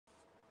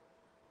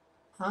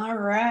All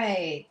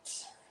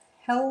right.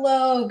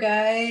 Hello,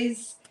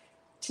 guys.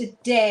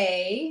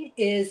 Today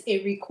is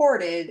a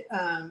recorded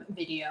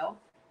video,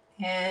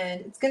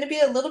 and it's going to be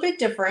a little bit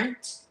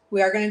different.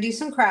 We are going to do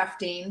some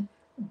crafting,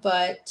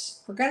 but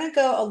we're going to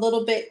go a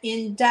little bit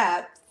in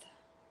depth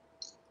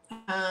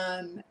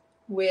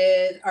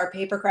with our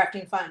paper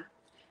crafting fun.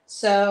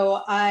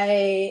 So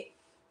I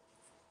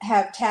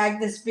have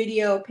tagged this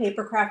video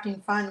Paper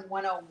Crafting Fun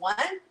 101.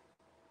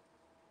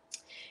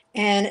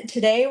 And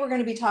today we're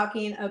going to be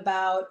talking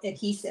about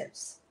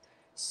adhesives.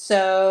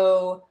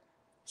 So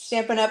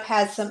Stampin' Up!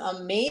 Has some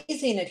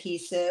amazing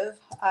adhesive.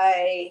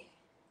 I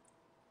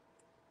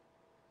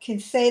can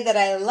say that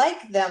I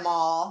like them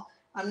all.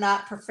 I'm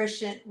not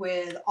proficient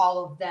with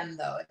all of them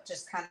though. It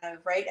just kind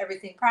of, right,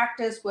 everything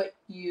practice, what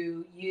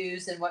you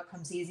use and what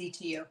comes easy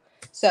to you.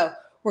 So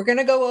we're going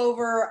to go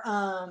over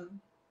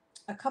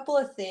a couple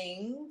of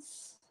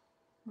things.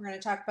 We're going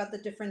to talk about the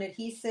different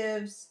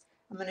adhesives.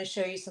 I'm going to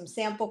show you some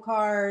sample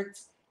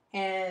cards,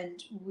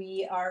 and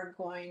we are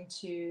going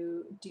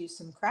to do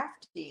some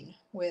crafting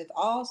with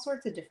all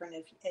sorts of different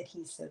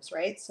adhesives,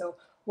 right? So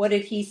what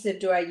adhesive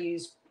do I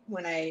use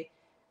when I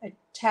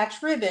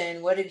attach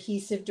ribbon? What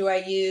adhesive do I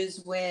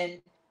use when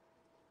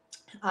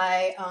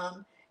I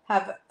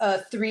have a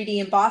 3D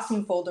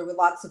embossing folder with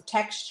lots of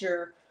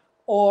texture?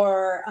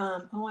 Or,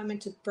 oh, I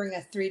meant to bring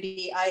a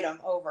 3D item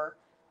over.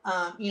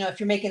 You know,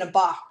 if you're making a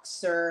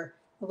box or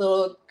a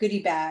little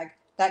goodie bag,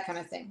 that kind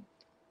of thing.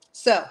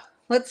 So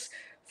let's,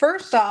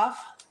 first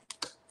off,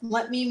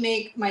 let me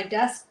make my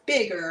desk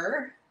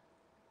bigger,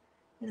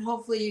 and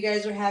hopefully you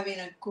guys are having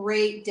a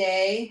great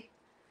day.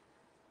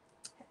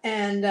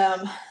 And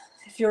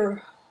if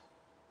you're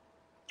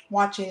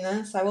watching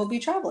this, I will be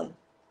traveling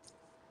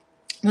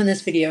when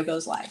this video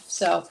goes live.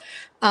 So,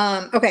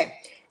 okay,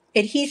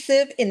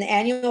 adhesive in the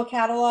annual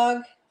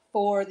catalog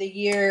for the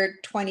year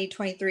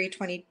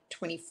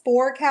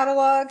 2023-2024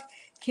 catalog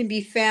can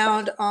be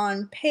found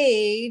on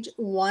page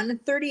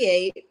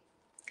 138.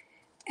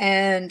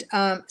 And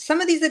some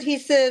of these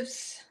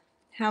adhesives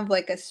have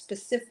like a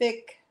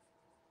specific,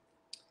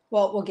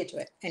 well, we'll get to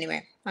it.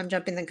 Anyway, I'm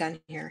jumping the gun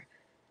here.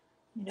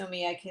 You know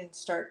me, I can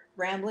start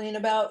rambling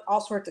about all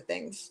sorts of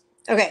things.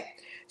 Okay,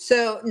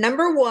 so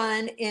number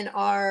one in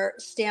our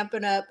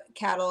Stampin' Up!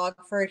 Catalog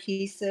for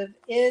adhesive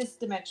is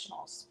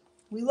dimensionals.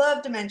 We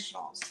love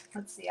dimensionals.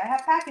 Let's see, I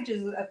have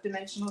packages of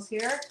dimensionals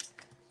here.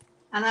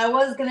 And I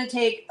was going to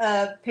take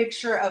a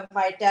picture of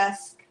my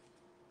desk,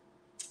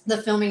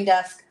 the filming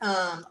desk,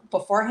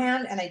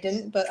 beforehand, and I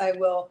didn't, but I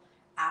will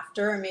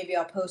after, and maybe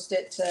I'll post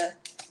it to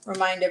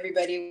remind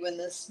everybody when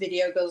this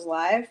video goes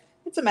live.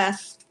 It's a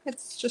mess.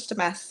 It's just a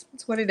mess.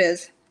 It's what it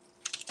is.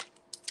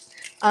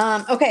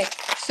 Okay,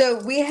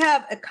 so we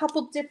have a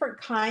couple different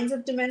kinds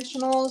of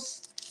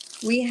dimensionals.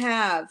 We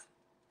have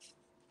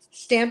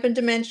Stampin'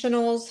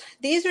 Dimensionals.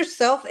 These are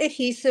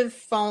self-adhesive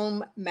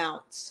foam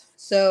mounts.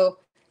 So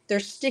they're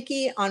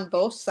sticky on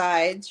both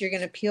sides. You're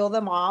going to peel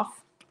them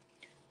off.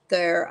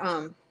 They're,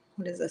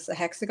 what is this, a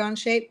hexagon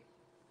shape?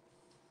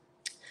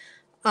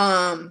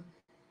 And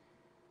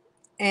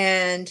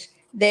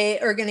they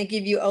are going to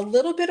give you a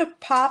little bit of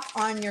pop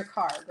on your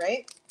card,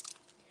 right?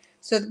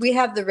 So we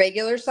have the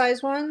regular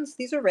size ones.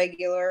 These are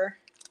regular.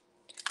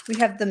 We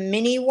have the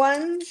mini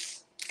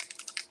ones.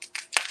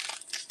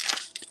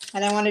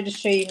 And I wanted to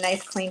show you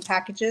nice clean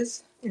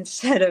packages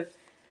instead of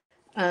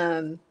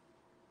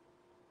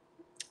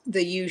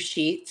the U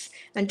sheets.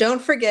 And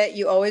don't forget,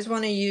 you always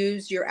want to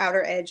use your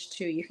outer edge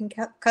too. You can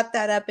cut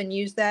that up and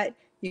use that.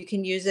 You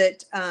can use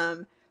it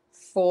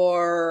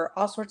for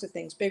all sorts of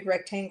things, big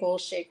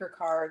rectangles, shaker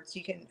cards.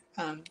 You can,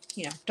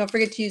 you know, don't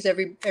forget to use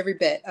every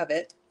bit of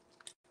it.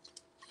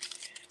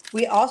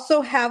 We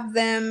also have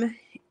them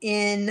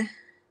in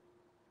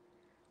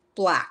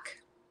black.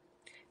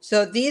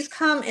 So these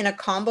come in a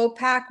combo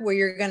pack where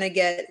you're going to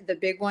get the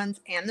big ones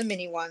and the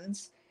mini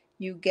ones.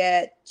 You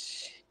get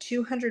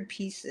 200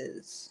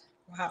 pieces.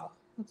 Wow,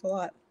 that's a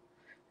lot.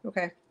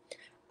 Okay.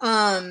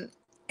 And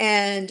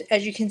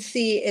as you can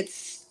see,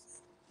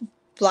 it's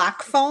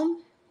black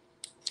foam.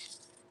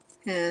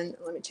 And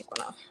let me take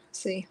one off.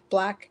 See,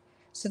 black.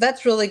 So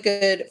that's really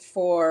good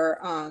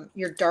for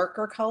your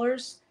darker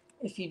colors.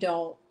 If you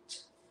don't,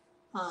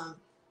 I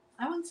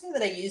wouldn't say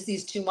that I use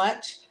these too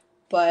much,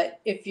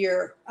 but if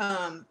your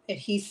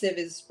adhesive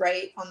is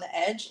right on the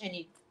edge and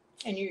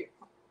you're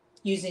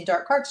using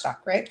dark cardstock,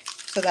 right?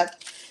 So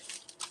that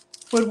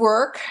would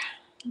work.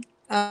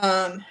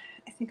 I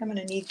think I'm going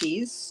to need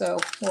these, so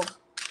we'll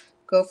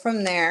go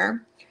from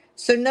there.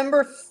 So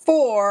number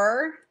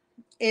 4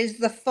 is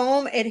the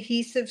foam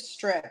adhesive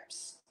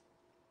strips.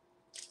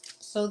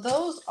 So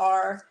those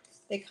are,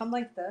 they come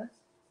like this.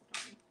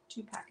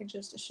 2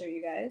 packages to show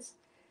you guys.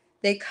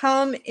 They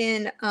come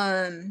in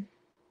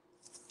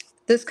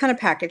this kind of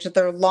package that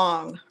they're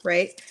long,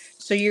 right?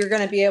 So you're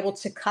going to be able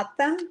to cut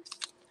them.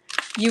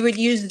 You would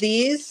use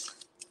these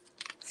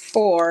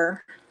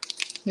for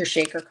your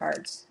shaker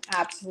cards.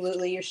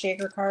 Absolutely, your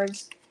shaker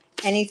cards.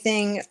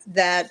 Anything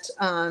that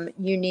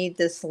you need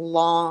this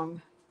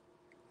long.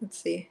 Let's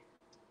see.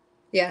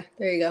 Yeah,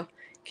 there you go.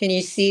 Can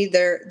you see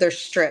they're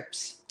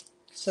strips?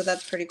 So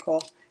that's pretty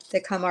cool. They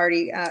come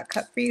already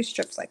cut for you,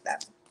 strips like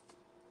that.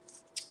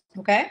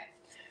 Okay,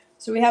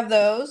 so we have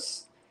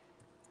those.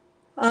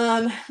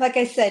 Like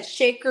I said,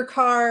 shaker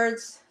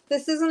cards.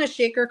 This isn't a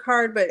shaker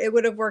card, but it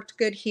would have worked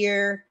good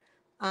here.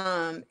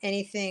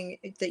 Anything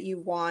that you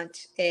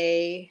want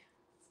a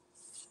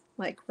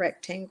like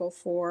rectangle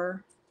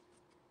for,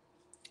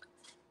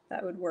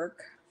 that would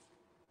work.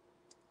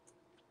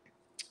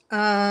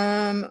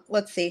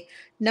 Let's see.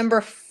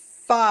 Number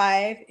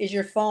 5 is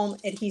your foam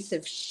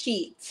adhesive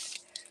sheets.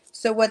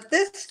 So what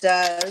this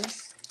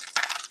does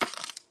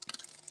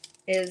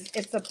is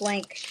it's a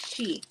blank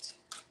sheet.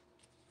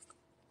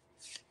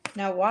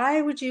 Now,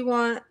 why would you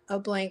want a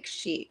blank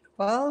sheet?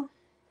 Well,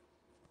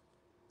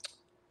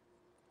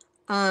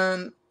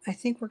 I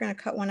think we're going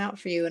to cut one out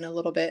for you in a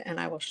little bit, and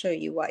I will show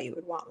you why you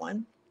would want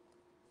one.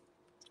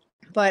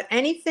 But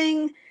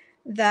anything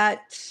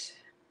that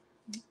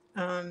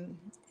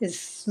is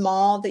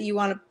small that you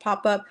want to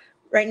pop up.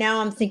 Right now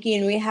I'm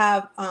thinking we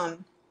have, I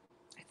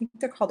think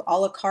they're called a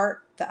la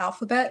carte, the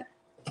alphabet.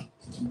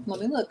 Let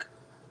me look.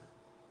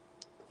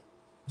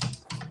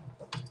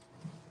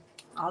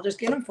 I'll just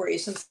get them for you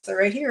since they're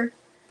right here.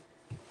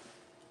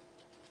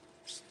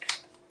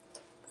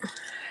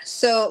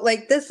 So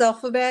like this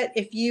alphabet,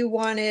 if you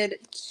wanted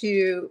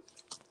to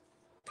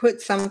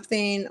put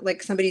something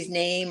like somebody's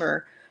name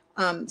or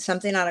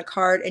something on a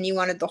card and you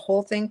wanted the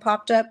whole thing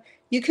popped up,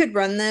 you could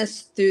run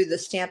this through the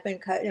Stampin'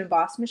 Cut and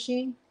Emboss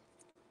machine.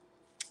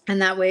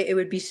 And that way it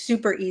would be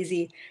super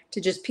easy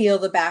to just peel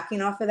the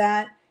backing off of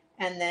that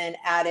and then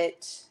add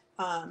it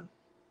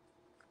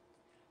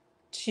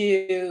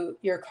to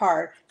your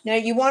card. Now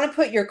you want to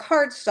put your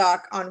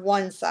cardstock on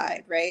one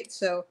side, right?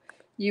 So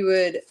you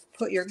would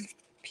put your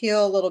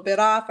peel a little bit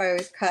off. I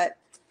always cut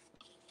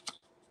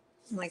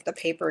like the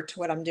paper to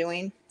what I'm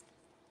doing.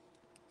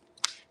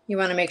 You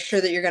want to make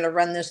sure that you're going to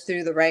run this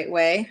through the right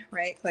way,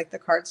 right? Like the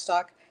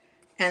cardstock.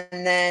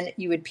 And then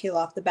you would peel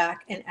off the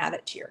back and add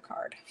it to your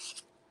card.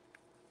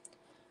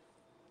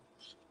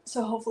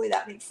 So hopefully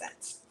that makes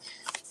sense.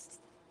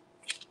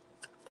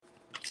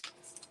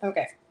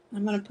 Okay,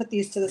 I'm going to put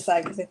these to the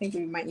side because I think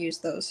we might use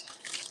those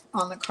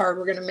on the card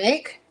we're going to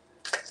make.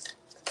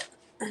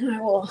 And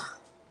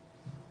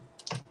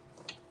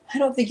I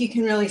don't think you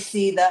can really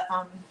see the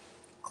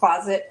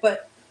closet,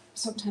 but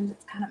sometimes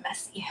it's kind of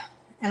messy.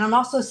 And I'm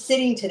also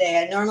sitting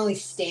today. I normally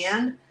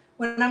stand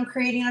when I'm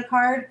creating a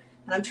card,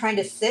 and I'm trying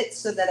to sit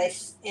so that I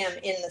am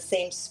in the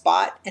same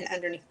spot and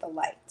underneath the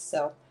light.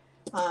 So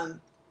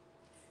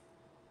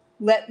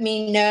let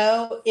me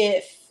know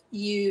if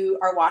you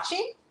are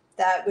watching.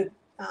 That would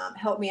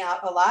help me out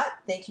a lot.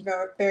 Thank you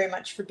very, very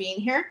much for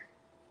being here.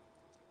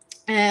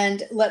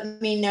 And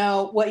let me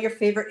know what your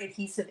favorite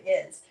adhesive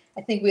is.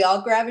 I think we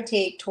all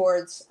gravitate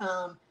towards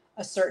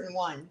a certain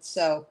one.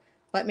 So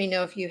let me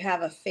know if you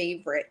have a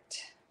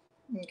favorite.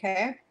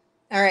 Okay.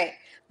 All right.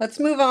 Let's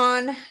move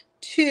on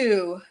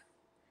to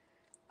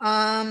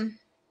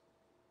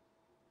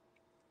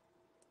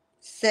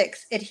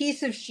 6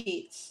 adhesive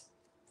sheets.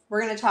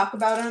 We're going to talk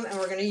about them and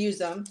we're going to use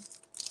them.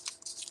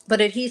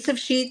 But adhesive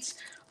sheets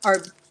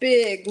are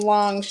big,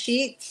 long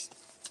sheets,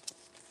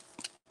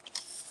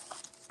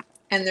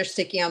 and they're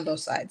sticky on both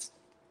sides.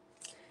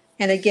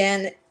 And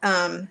again,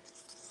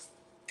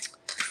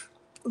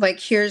 like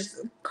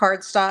here's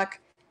cardstock.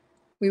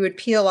 We would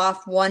peel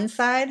off one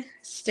side,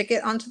 stick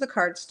it onto the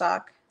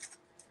cardstock,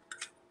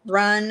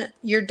 run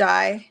your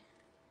die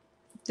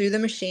through the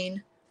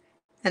machine,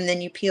 and then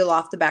you peel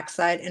off the back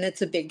side, and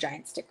it's a big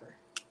giant sticker.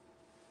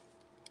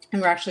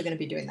 And we're actually going to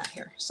be doing that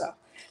here. So,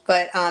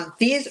 but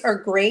these are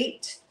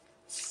great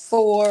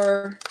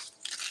for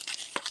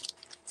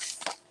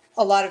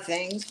a lot of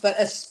things, but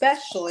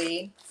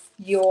especially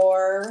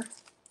your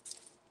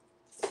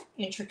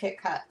intricate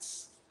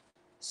cuts.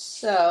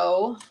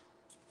 So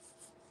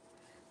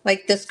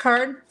like this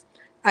card,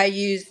 I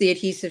use the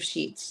adhesive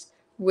sheets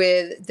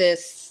with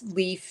this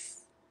leaf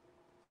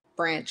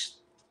branch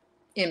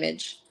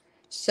image.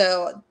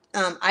 So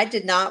I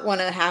did not want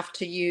to have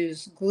to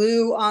use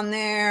glue on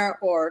there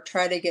or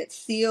try to get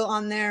seal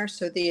on there.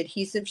 So the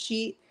adhesive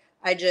sheet,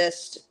 I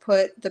just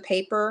put the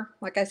paper,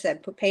 like I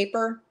said, put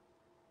paper,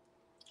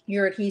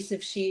 your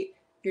adhesive sheet,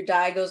 your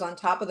die goes on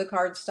top of the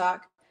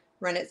cardstock,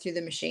 run it through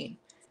the machine,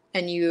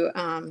 and you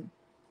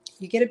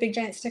get a big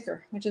giant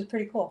sticker, which is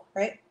pretty cool,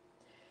 right?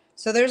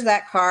 So there's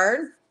that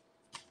card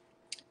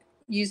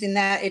using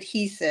that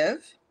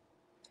adhesive.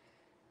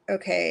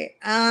 Okay,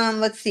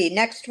 let's see.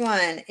 Next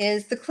one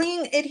is the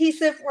cling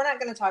adhesive. We're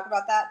not going to talk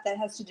about that. That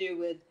has to do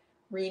with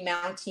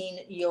remounting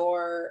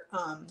your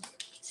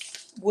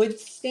wood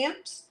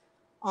stamps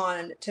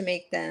on to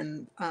make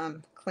them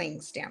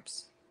cling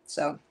stamps.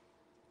 So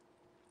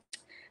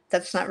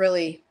that's not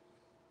really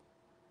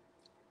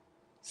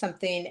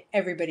something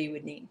everybody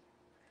would need.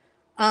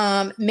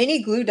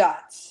 Mini glue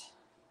dots.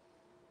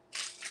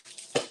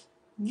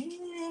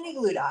 Mini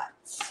glue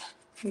dots.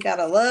 We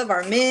gotta love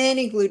our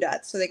mini glue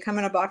dots. So they come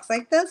in a box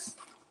like this.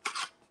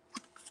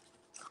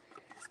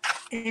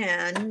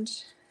 And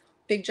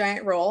big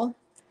giant roll.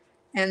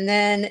 And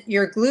then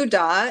your glue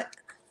dot,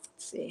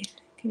 let's see,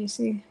 can you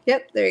see?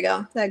 Yep, there you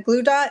go. That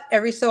glue dot,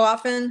 every so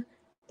often,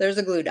 there's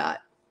a glue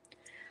dot.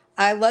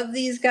 I love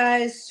these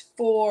guys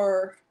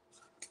for,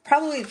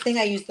 probably the thing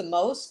I use the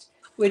most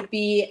would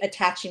be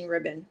attaching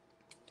ribbon.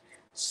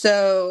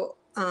 So,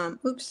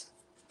 oops,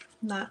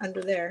 not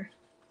under there.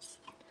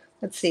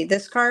 Let's see,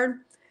 this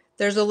card,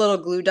 there's a little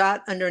glue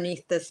dot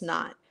underneath this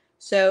knot.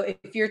 So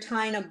if you're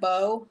tying a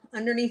bow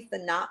underneath the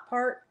knot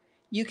part,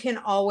 you can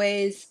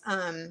always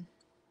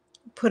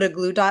put a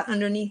glue dot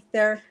underneath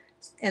there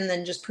and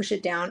then just push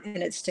it down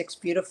and it sticks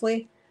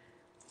beautifully.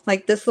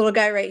 Like this little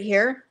guy right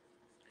here.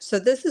 So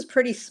this is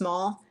pretty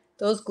small.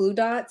 Those glue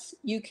dots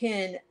you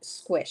can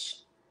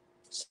squish.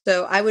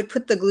 So I would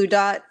put the glue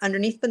dot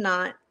underneath the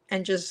knot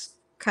and just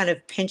kind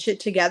of pinch it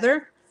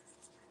together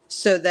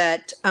so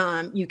that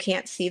you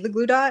can't see the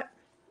glue dot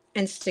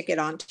and stick it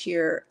onto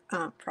your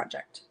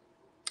project.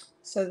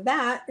 So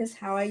that is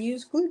how I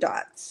use glue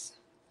dots.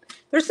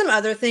 There's some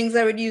other things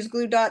I would use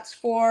glue dots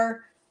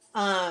for.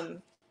 Let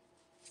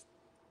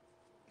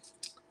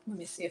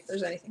me see if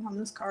there's anything on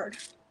this card.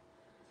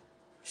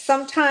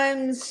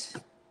 Sometimes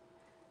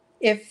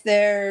if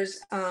there's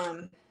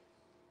a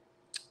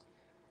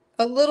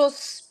little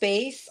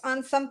space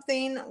on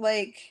something,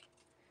 like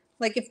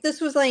if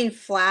this was laying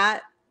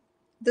flat,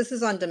 this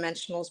is on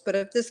dimensionals, but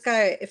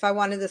if I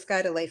wanted this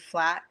guy to lay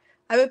flat,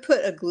 I would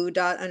put a glue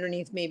dot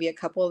underneath maybe a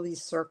couple of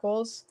these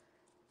circles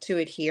to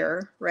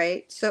adhere,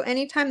 right? So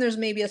anytime there's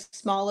maybe a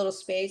small little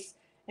space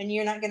and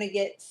you're not going to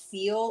get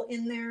seal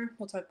in there,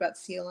 we'll talk about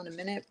seal in a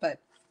minute, but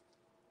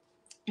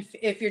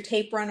if your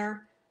tape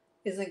runner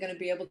isn't going to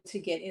be able to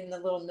get in the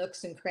little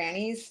nooks and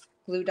crannies,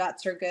 glue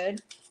dots are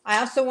good. I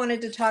also wanted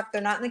to talk,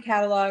 they're not in the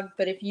catalog,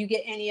 but if you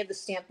get any of the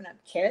Stampin'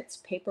 Up kits,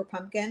 Paper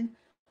Pumpkin,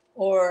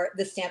 or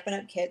the Stampin'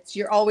 Up kits,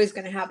 you're always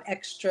going to have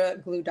extra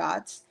glue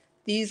dots.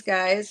 These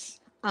guys,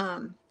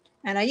 and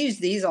I use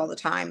these all the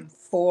time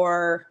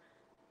for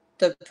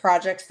the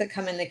projects that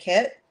come in the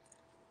kit,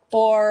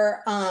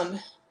 or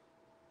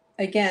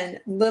again,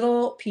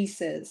 little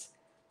pieces.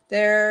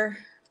 I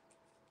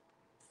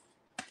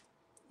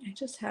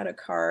just had a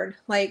card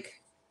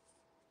like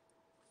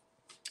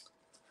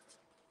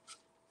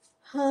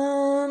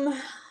I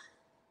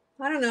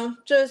don't know,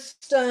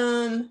 just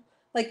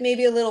like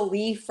maybe a little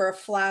leaf or a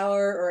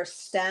flower or a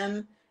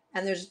stem,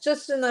 and there's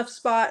just enough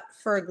spot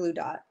for a glue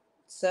dot.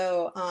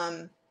 So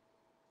oh,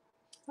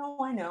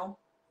 I know,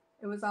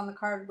 it was on the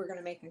card we're going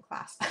to make in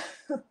class.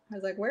 I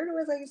was like, where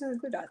was I using the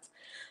glue dots?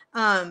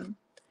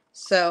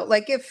 So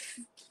like if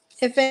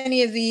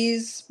any of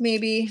these,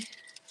 maybe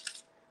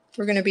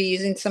we're going to be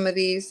using some of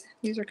these.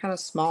 These are kind of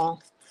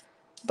small,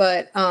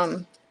 but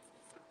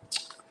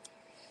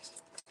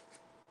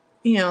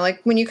you know, like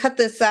when you cut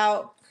this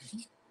out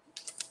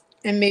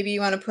and maybe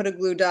you want to put a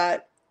glue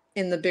dot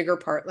in the bigger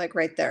part, like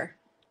right there,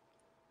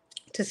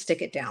 to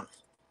stick it down,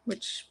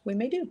 which we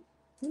may do.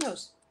 Who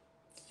knows?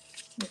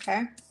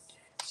 Okay.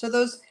 So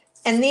those,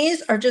 and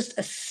these are just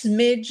a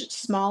smidge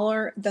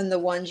smaller than the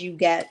ones you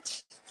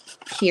get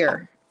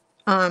here.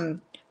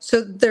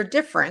 So they're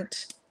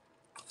different.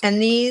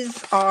 And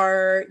these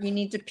are, you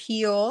need to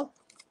peel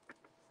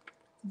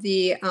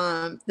the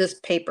this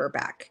paper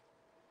back.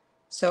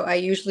 So I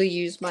usually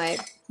use my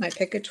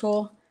Picket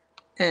tool,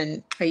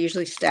 and I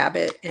usually stab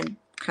it and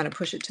kind of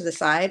push it to the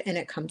side and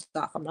it comes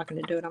off. I'm not going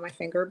to do it on my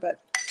finger,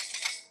 but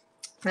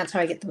that's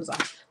how I get those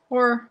off.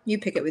 Or you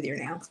pick it with your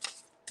nail.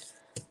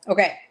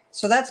 Okay,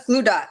 so that's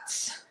glue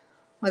dots.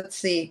 Let's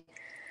see.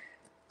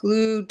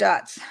 Glue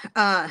dots.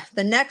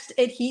 The next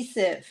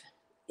adhesive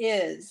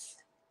is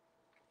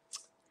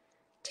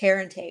tear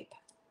and tape.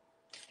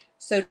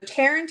 So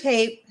tear and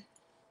tape,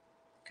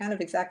 kind of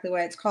exactly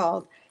why it's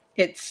called,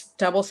 it's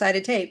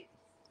double-sided tape.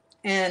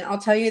 And I'll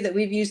tell you that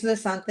we've used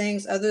this on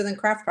things other than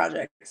craft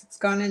projects. It's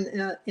gone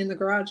in the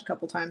garage a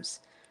couple times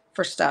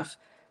for stuff.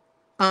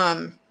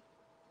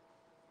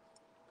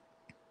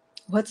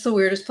 What's the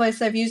weirdest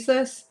place I've used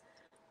this?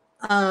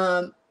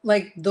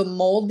 Like the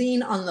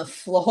molding on the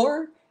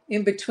floor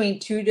in between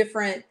two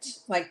different,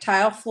 like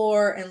tile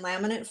floor and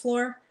laminate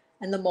floor,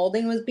 and the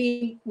molding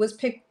was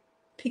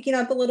picking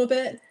up a little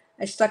bit.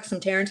 I stuck some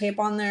tear and tape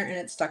on there and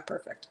it stuck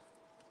perfect.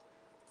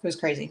 It was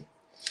crazy.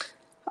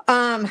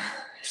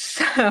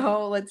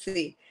 So let's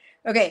see.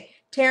 Okay,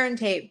 tear and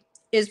tape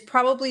is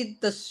probably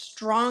the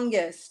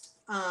strongest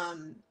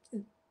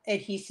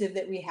adhesive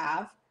that we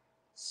have.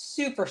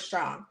 Super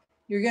strong.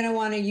 You're going to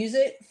want to use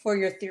it for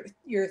your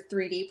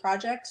 3D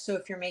projects. So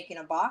if you're making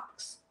a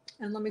box,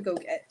 and let me go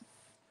get,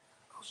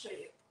 I'll show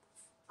you.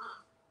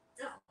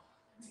 No,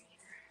 right here.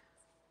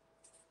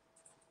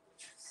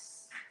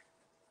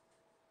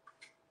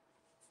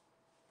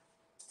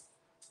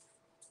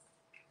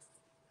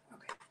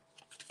 Okay.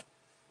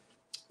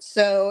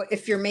 So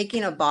if you're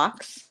making a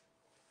box,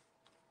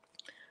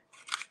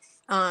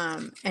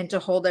 and to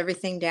hold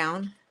everything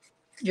down,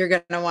 you're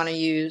going to want to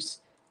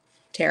use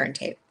tear and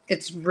tape.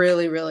 It's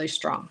really, really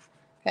strong.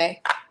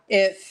 Okay.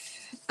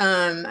 If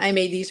I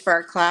made these for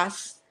our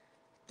class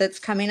that's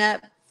coming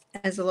up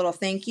as a little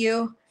thank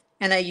you,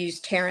 and I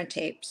use tear and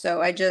tape.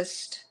 So I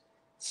just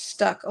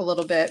stuck a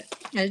little bit,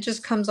 and it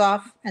just comes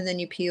off, and then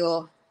you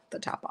peel the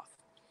top off.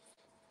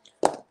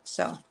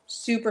 So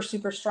super,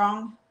 super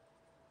strong.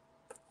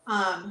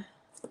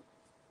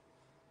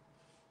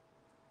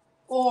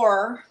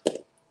 Or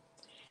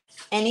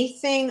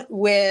anything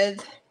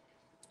with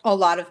a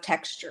lot of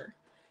texture.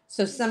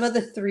 So some of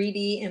the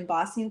 3D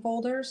embossing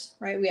folders,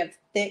 right? We have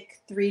thick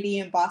 3D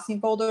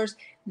embossing folders.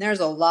 And there's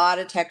a lot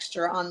of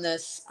texture on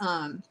this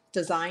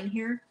design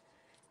here.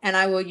 And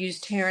I will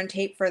use tear and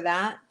tape for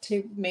that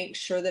to make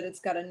sure that it's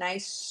got a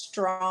nice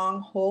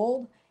strong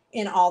hold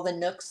in all the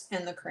nooks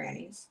and the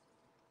crannies.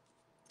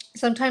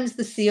 Sometimes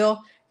the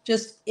seal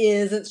just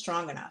isn't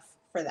strong enough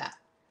for that.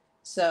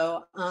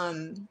 So, I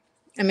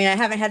mean, I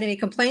haven't had any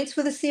complaints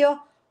with the seal,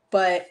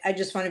 but I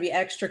just want to be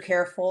extra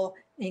careful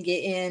and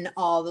get in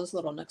all those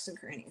little nooks and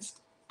crannies.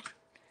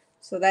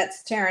 So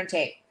that's tear and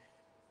tape.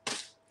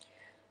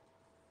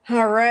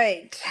 All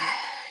right,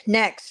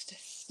 next,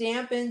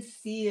 stamp and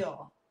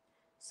seal.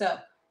 So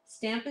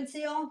stamp and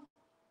seal,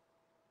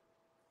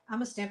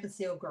 I'm a stamp and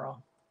seal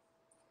girl.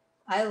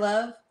 I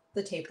love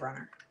the tape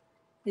runner.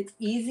 It's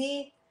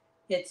easy,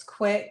 it's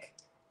quick,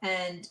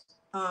 and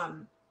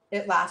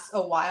it lasts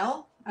a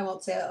while. I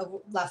won't say it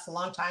lasts a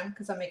long time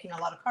because I'm making a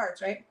lot of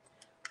cards, right?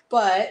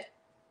 But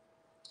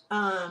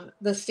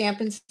the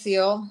stamp and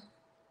seal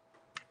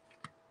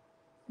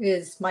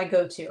is my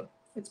go-to.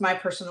 It's my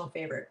personal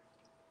favorite.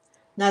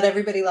 Not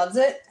everybody loves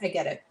it. I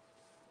get it.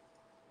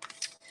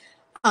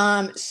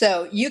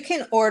 So you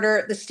can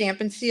order the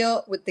stamp and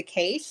seal with the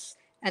case,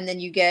 and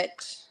then you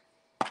get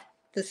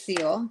the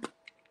seal,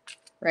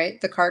 right?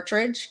 The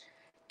cartridge.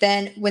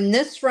 Then when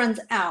this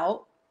runs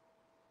out,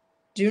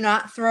 do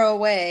not throw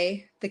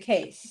away the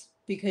case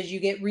because you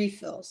get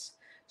refills.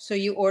 So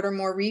you order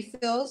more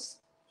refills,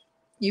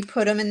 you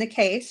put them in the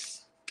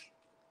case,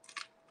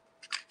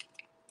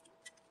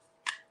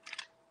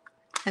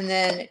 and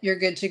then you're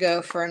good to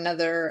go for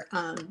another,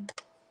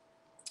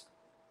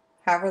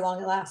 however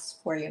long it lasts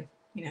for you,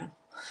 you know.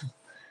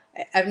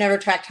 I've never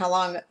tracked how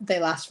long they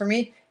last for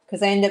me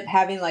because I end up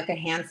having like a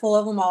handful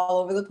of them all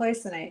over the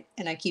place, and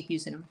I keep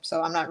using them.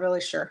 So I'm not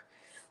really sure.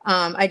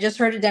 I just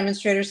heard a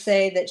demonstrator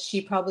say that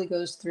she probably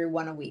goes through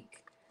one a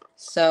week.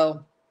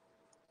 So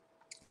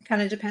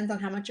kind of depends on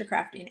how much you're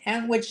crafting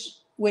and which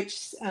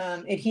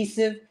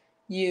adhesive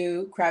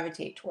you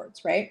gravitate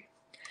towards, right?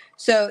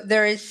 So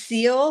there is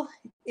seal.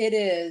 It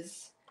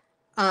is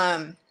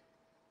what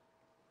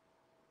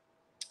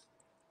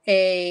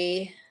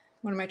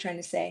am I trying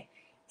to say?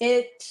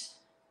 It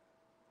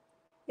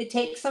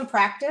takes some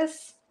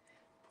practice.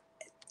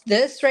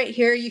 This right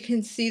here, you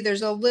can see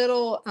there's a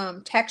little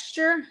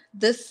texture.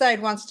 This side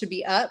wants to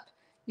be up.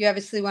 You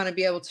obviously want to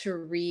be able to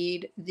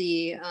read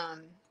the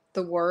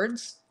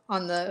words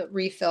on the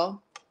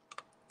refill.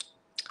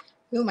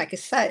 Ooh, my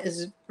cassette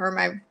is, or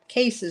my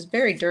case is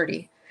very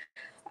dirty.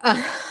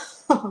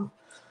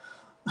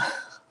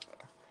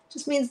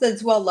 Just means that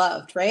it's well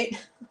loved, right?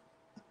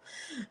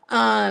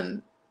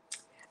 A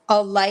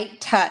light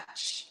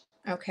touch,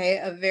 okay?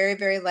 A very,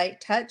 very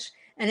light touch.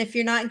 And if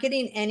you're not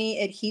getting any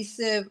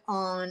adhesive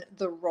on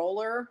the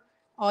roller,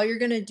 all you're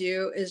going to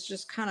do is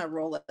just kind of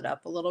roll it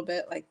up a little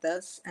bit like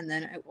this, and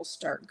then it will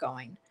start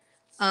going.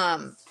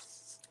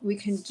 We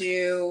can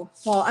do,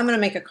 well, I'm going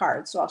to make a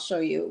card, so I'll show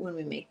you when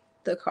we make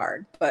the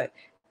card, but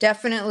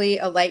definitely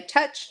a light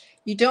touch.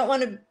 You don't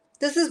want to,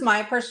 this is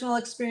my personal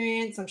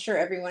experience. I'm sure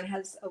everyone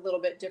has a little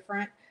bit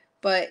different,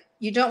 but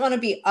you don't want to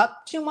be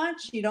up too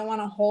much. You don't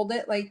want to hold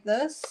it like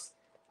this.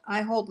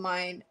 I hold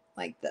mine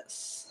like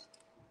this.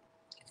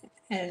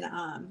 And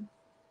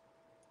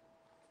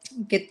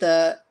get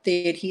the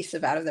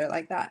adhesive out of there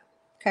like that.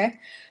 Okay.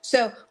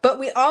 So, but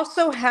we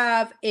also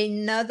have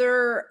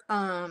another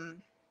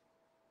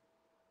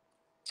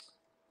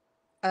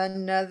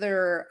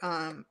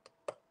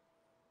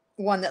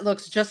one that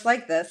looks just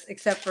like this,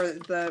 except for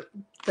the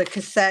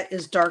cassette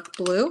is dark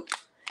blue,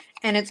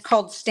 and it's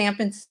called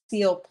Stampin'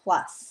 Seal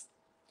Plus.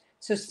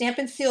 So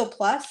Stampin' Seal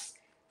Plus,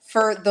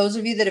 for those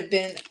of you that have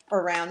been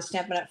around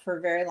Stampin' Up for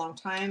a very long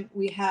time,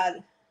 we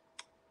had,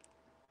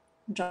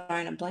 I'm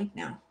drawing a blank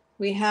now.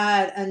 We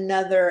had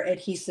another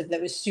adhesive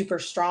that was super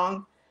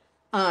strong.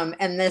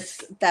 And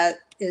that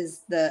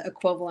is the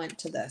equivalent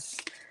to this.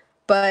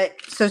 But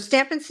so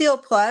Stampin' Seal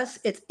Plus,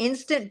 it's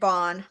instant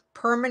bond,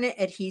 permanent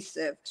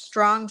adhesive,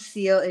 strong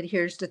seal,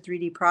 adheres to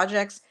 3D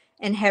projects,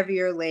 and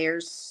heavier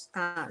layers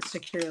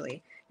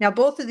securely. Now,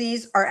 both of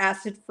these are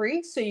acid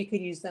free, so you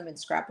could use them in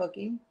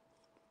scrapbooking.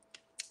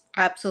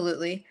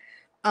 Absolutely.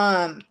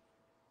 And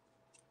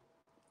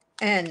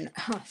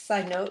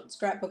side note,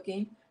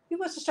 scrapbooking. Who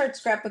wants to start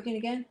scrapbooking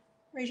again?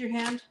 Raise your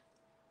hand.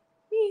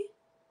 Me.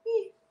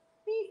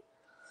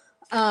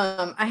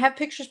 I have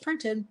pictures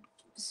printed,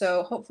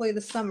 so hopefully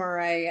this summer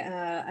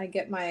I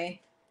get my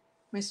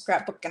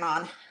scrapbooking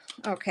on.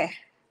 Okay,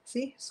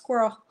 see,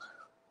 squirrel.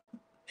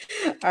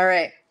 All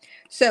right,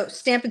 so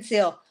Stampin'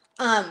 Seal.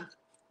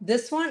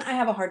 This one I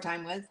have a hard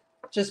time with,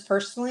 just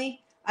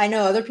personally. I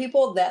know other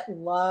people that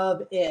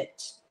love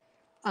it.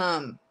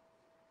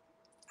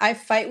 I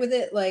fight with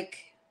it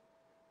like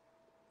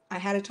I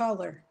had a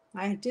toddler.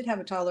 I did have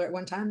a toddler at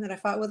one time that I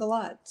fought with a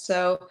lot.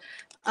 So,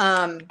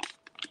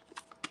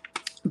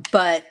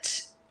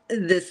 but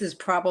this is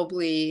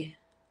probably,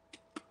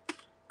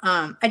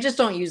 I just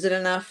don't use it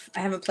enough. I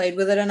haven't played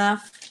with it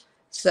enough.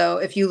 So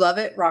if you love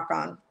it, rock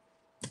on.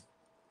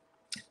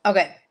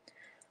 Okay.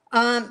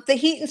 The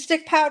heat and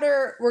stick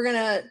powder, we're going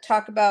to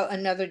talk about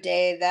another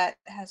day. That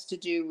has to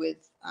do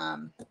with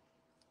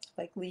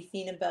like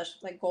leafing and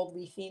like gold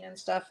leafing and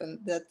stuff. And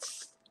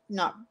that's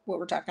not what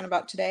we're talking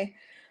about today.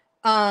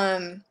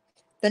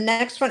 The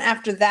next one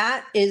after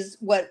that is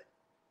what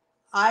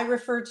I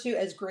refer to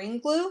as green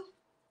glue.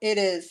 It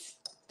is,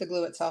 the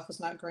glue itself is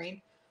not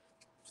green.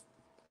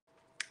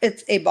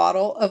 It's a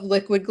bottle of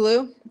liquid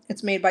glue.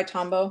 It's made by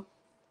Tombow.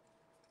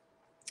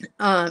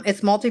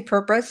 It's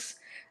multi-purpose.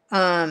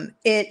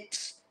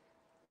 It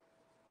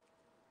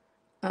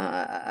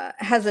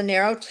has a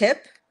narrow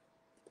tip.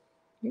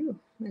 Ooh,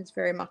 it's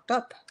very mucked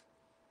up.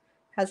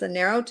 Has a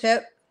narrow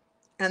tip,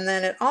 and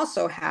then it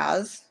also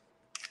has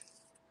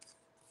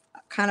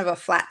kind of a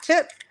flat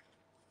tip.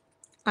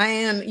 I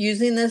am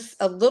using this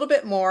a little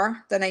bit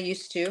more than I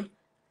used to.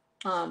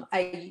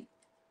 I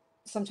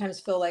sometimes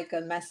feel like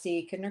a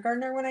messy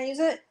kindergartner when I use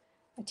it.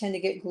 I tend to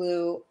get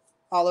glue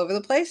all over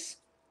the place,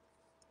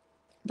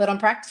 but I'm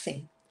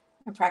practicing,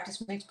 and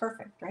practice makes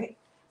perfect, right?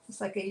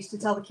 It's like I used to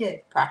tell the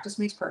kid, practice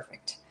makes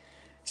perfect.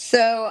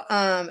 So,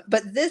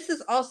 but this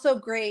is also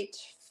great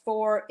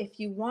for if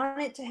you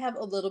want it to have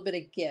a little bit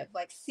of give.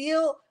 Like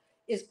seal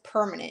is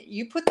permanent.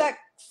 You put that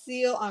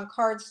seal on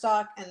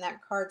cardstock, and that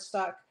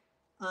cardstock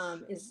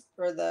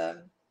or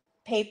the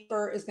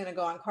paper is going to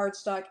go on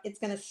cardstock. It's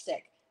going to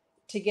stick.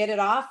 To get it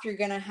off, you're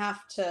going to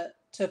have to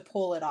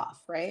pull it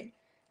off, right?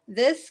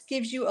 This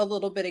gives you a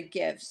little bit of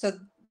give. So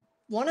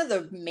one of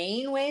the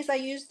main ways I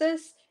use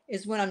this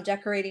is when I'm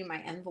decorating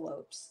my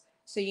envelopes.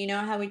 So you know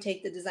how we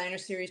take the designer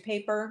series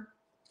paper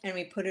and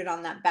we put it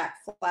on that back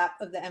flap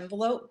of the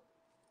envelope,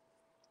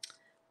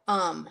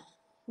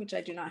 which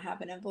I do not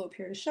have an envelope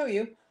here to show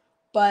you,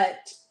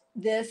 but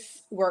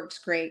this works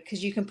great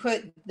because you can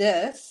put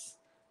this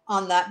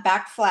on that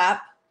back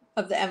flap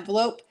of the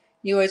envelope.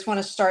 You always want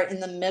to start in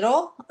the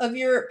middle of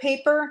your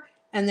paper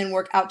and then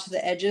work out to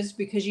the edges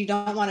because you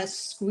don't want to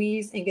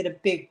squeeze and get a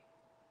big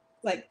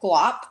like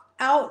glop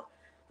out.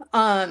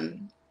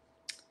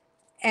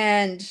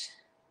 And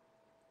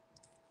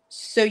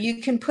so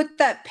you can put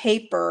that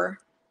paper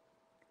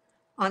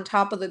on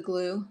top of the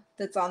glue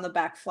that's on the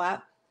back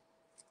flap,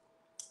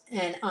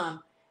 and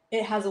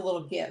it has a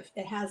little give.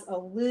 It has a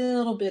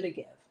little bit of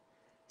give.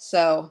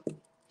 So,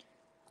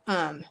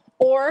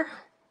 or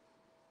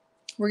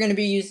we're going to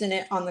be using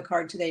it on the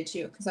card today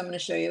too, because I'm going to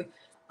show you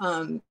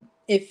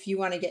if you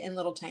want to get in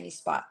little tiny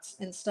spots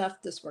and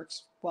stuff, this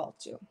works well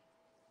too.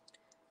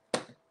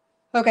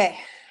 Okay,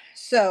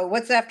 so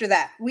what's after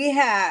that? We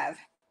have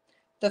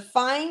the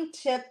fine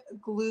tip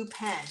glue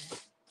pen.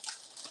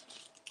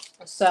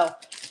 So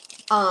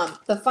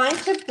the fine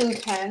tip glue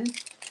pen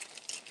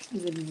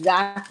is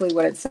exactly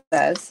what it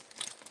says.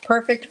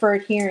 Perfect for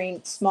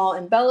adhering small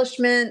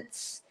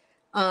embellishments,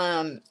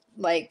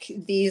 like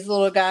these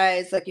little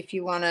guys, like if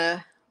you want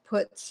to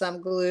put some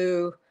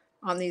glue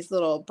on these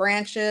little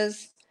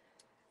branches.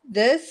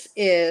 This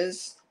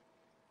is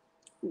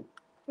a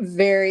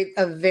very,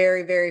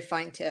 very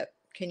fine tip.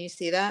 Can you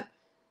see that?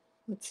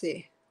 Let's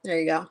see. There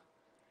you go.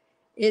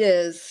 It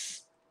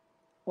is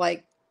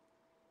like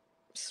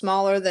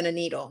smaller than a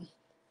needle.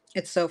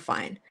 It's so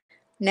fine.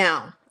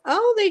 Now,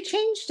 oh, they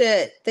changed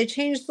it. They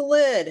changed the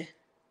lid.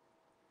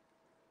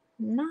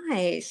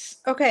 Nice.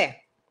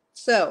 Okay.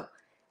 So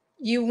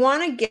you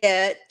want to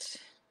get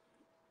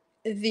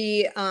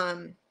the,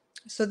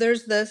 so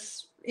there's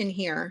this in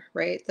here,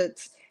 right?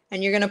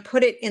 And you're going to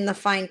put it in the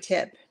fine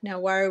tip. Now,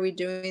 why are we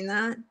doing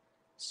that?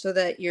 So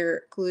that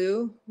your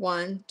glue,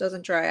 one,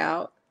 doesn't dry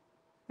out.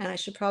 And I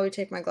should probably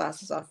take my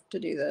glasses off to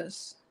do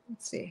this.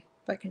 Let's see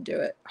if I can do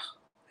it. Oh,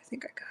 I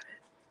think I got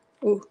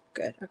it. Oh,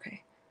 good.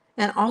 Okay.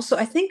 And also,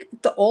 I think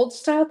the old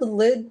style, the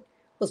lid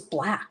was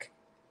black.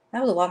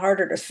 That was a lot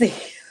harder to see.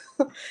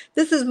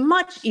 This is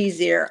much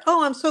easier.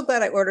 Oh, I'm so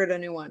glad I ordered a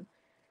new one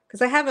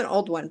because I have an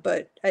old one,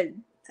 but I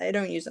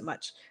don't use it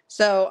much.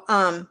 So,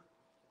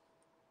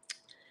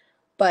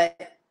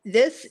 but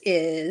this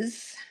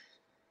is,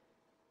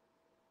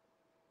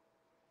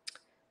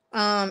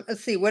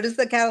 let's see, what does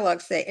the catalog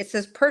say? It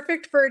says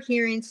perfect for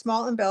adhering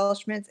small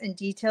embellishments and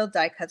detailed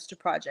die cuts to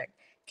project.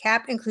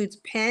 Cap includes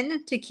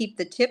pen to keep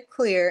the tip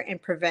clear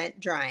and prevent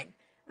drying.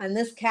 And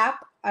this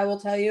cap, I will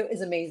tell you,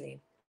 is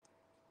amazing.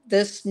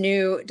 This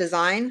new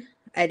design,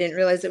 I didn't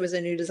realize it was a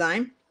new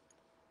design.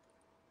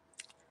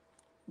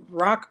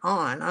 Rock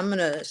on. I'm going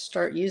to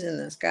start using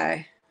this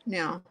guy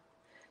now.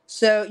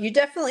 So you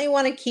definitely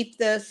want to keep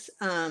this,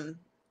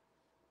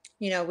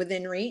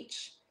 within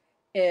reach.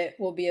 It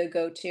will be a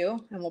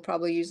go-to, and we'll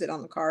probably use it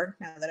on the card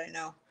now that I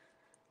know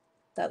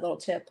that little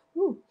tip.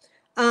 Ooh.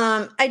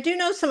 I do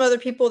know some other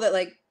people that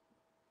like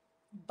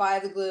buy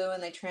the glue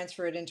and they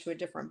transfer it into a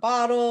different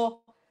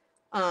bottle.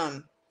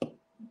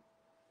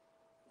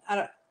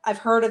 I've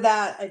heard of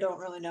that. I don't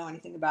really know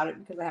anything about it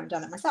because I haven't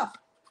done it myself.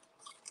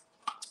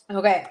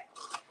 Okay,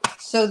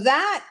 so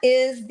that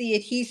is the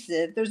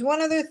adhesive. There's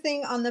one other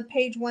thing on the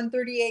page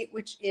 138,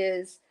 which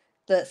is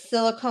the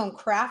silicone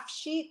craft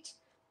sheet.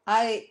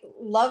 I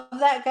love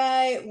that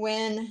guy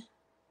when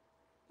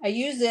I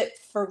use it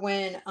for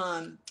when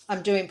I'm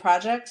doing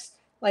projects.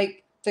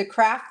 Like the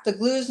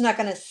glue's not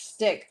going to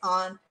stick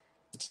on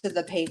to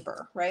the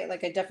paper, right?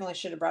 Like I definitely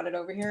should have brought it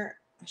over here.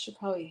 I should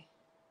probably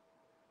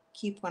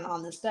keep one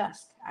on this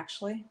desk,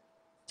 actually.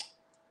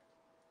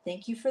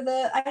 Thank you for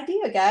the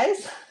idea,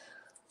 guys.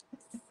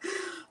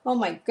 Oh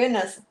my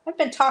goodness, I've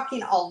been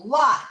talking a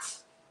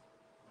lot.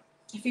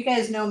 If you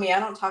guys know me, I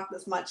don't talk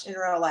this much in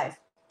real life.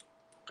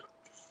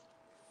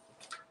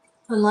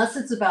 Unless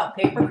it's about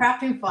paper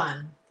crafting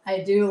fun. I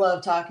do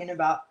love talking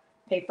about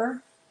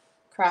paper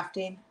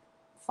crafting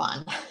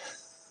fun.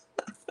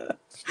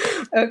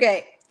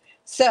 Okay,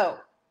 so,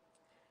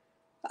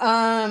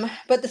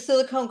 but the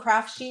silicone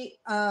craft sheet,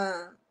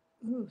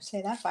 ooh,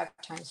 say that 5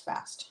 times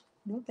fast.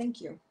 No, thank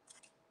you.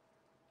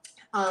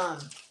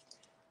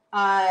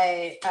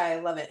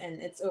 I love it,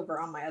 and it's over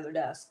on my other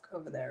desk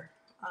over there,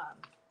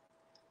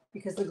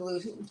 because the glue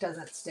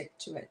doesn't stick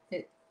to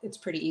it. It's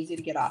pretty easy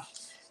to get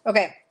off.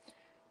 Okay,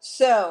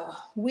 so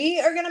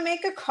we are gonna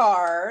make a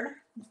card,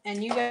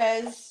 and you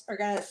guys are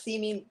gonna see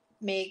me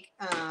make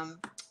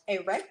a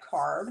red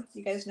card.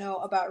 You guys know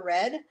about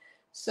red,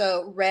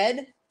 so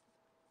red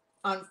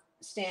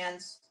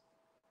stands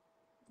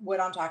what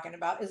I'm talking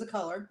about is a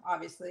color,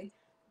 obviously,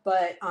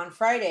 but on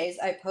Fridays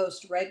I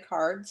post red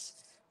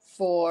cards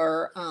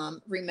for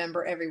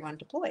Remember Everyone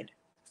Deployed.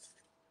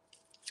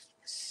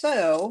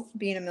 So,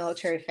 being a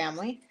military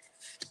family,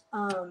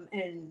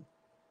 and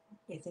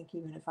I think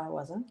even if I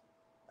wasn't,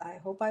 I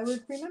hope I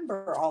would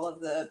remember all of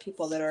the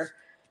people that are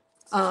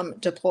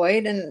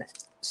deployed and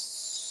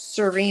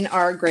serving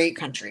our great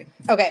country.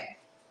 Okay,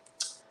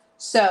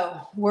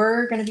 so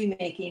we're going to be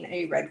making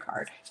a red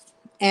card,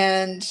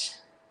 and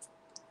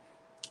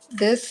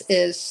this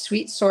is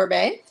Sweet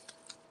Sorbet.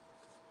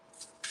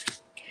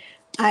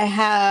 I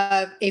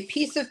have a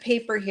piece of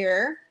paper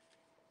here,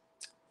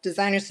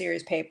 designer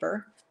series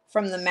paper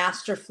from the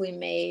Masterfully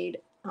Made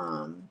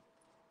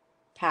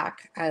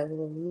pack. I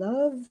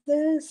love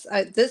this.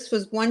 This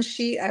was one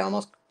sheet I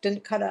almost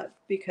didn't cut up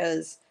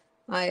because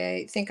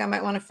I think I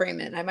might want to frame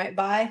it. I might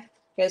buy.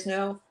 You guys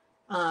know,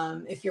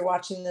 if you're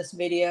watching this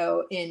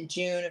video in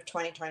June of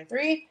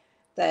 2023,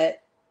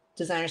 that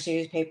designer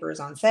series paper is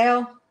on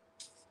sale.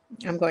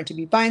 I'm going to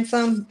be buying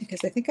some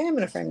because I think I am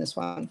going to frame this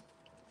one.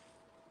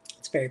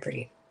 It's very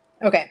pretty.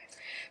 Okay,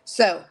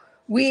 so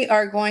we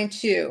are going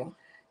to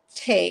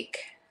take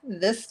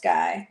this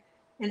guy,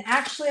 and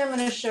actually I'm going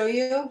to show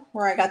you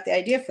where I got the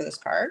idea for this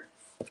card.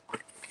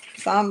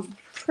 So I'm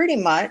pretty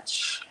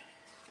much,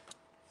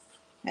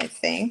 I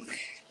think,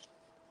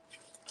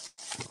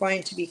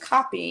 going to be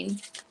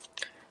copying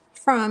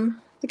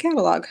from the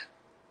catalog.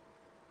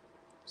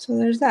 So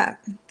there's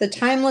that. The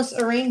Timeless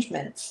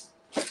Arrangements.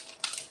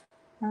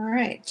 All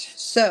right,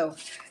 so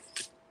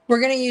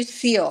we're going to use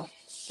seal.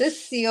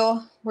 This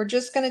seal, we're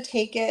just going to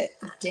take it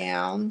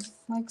down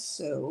like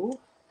so.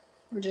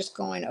 We're just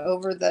going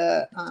over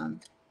the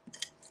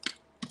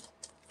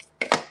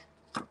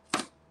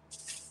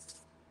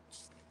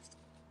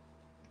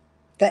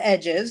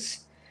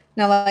edges.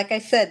 Now, like I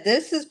said,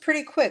 this is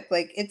pretty quick.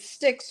 Like it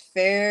sticks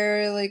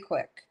fairly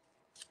quick.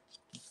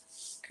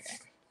 Okay.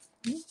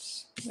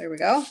 Oops. There we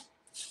go.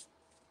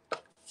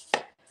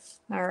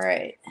 All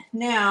right.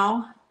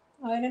 Now,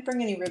 oh, I didn't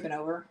bring any ribbon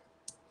over.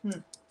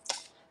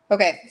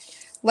 Okay.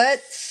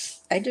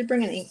 I did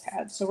bring an ink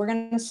pad, so we're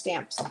going to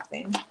stamp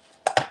something.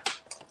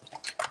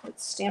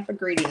 Let's stamp a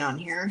greeting on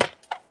here.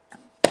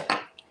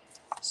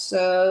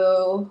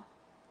 So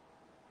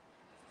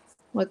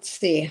let's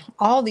see.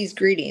 All these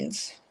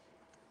greetings.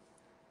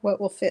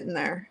 What will fit in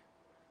there?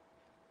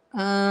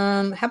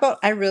 How about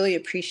I really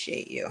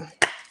appreciate you?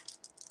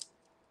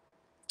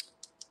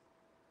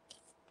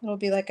 It'll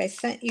be like I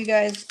sent you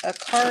guys a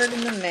card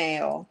in the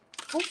mail.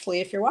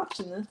 Hopefully, if you're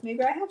watching this,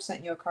 maybe I have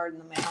sent you a card in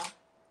the mail.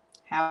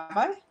 Have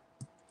I?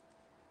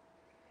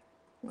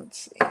 Let's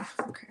see.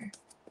 Okay.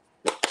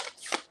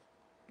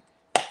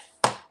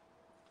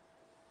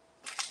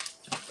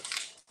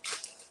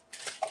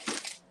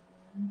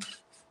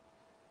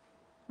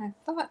 I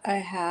thought I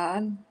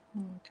had.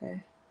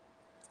 Okay.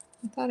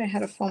 I thought I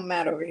had a foam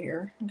mat over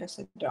here. I guess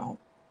I don't.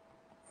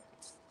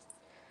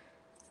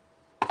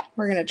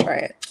 We're going to try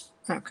it.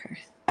 Okay.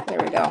 There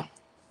we go.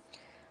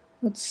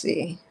 Let's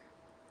see.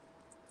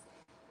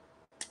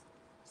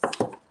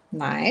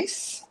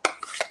 Nice.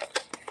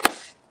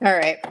 All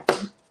right.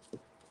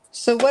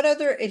 So what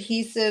other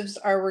adhesives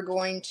are we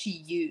going to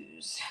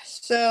use?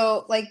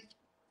 So like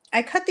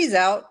I cut these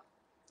out,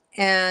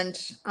 and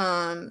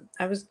I'm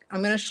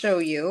going to show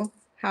you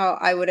how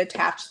I would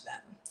attach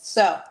them.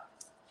 So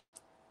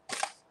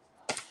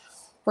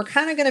we're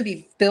kind of going to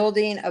be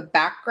building a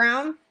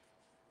background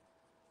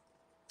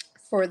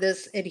for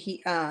this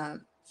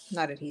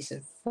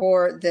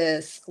for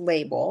this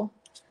label.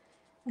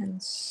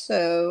 And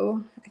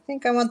so I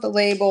think I want the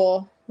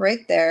label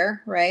right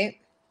there, right?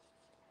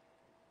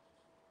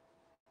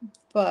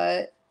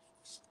 But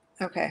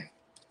Okay.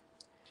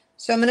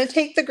 So I'm going to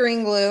take the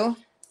green glue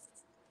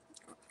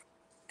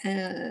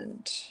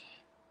and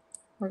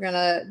we're going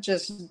to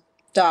just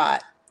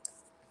dot.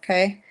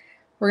 Okay.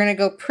 We're going to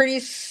go pretty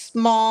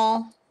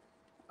small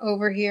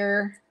over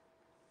here.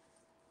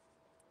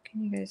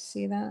 Can you guys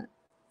see that?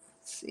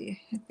 Let's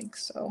see. I think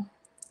so.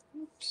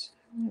 Oops.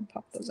 I'm going to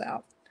pop those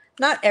out.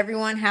 Not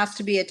everyone has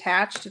to be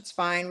attached. It's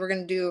fine. We're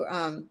going to do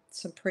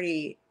some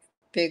pretty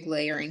big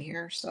layering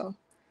here. So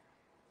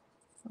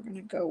we're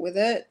going to go with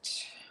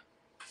it.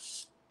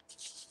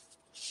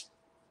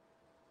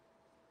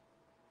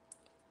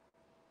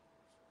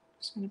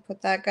 Just going to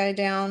put that guy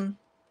down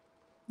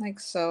like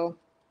so.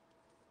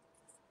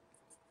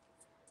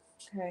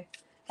 Okay.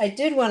 I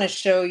did want to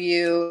show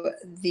you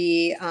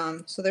the,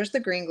 so there's the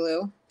green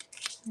glue.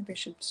 Maybe I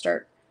should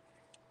start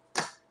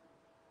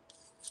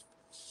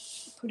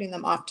putting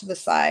them off to the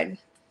side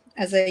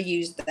as I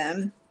use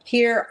them.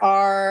 Here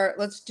are,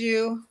 let's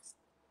see.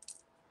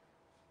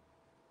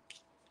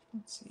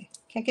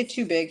 Can't get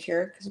too big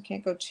here because we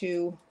can't go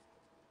too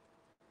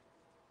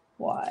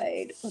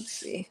wide. Let's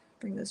see.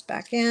 Bring this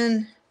back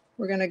in.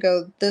 We're going to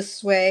go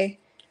this way.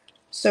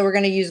 So we're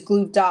going to use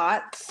glue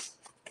dots,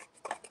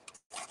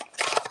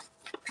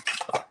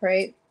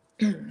 right?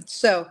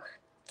 So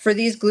for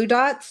these glue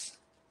dots,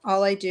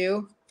 all I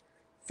do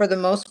for the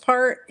most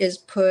part is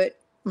put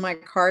my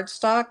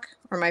cardstock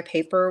or my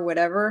paper,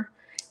 whatever,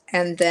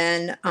 and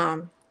then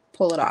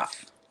pull it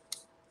off.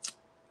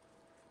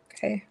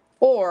 Okay.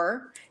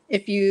 Or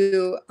if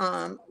you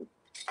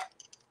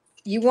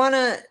you want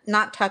to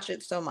not touch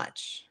it so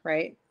much,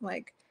 right?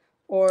 Like,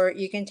 or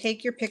you can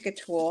take your Pick a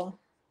tool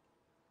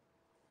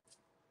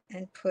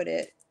and put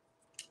it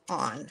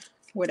on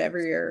whatever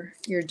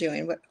you're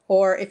doing.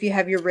 Or if you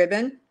have your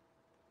ribbon,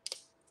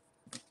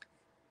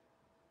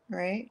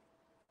 right?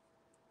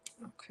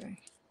 Okay.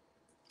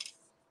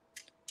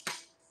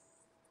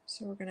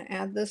 So we're going to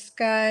add this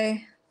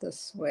guy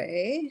this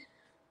way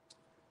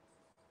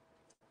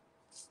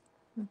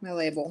with my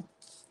label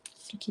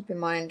to keep in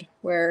mind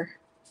where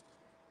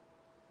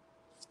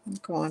I'm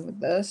going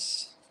with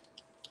this.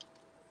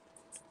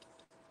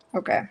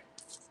 Okay.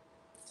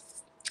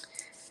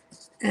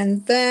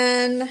 And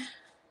then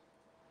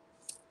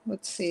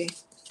let's see.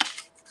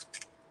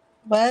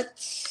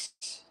 Let's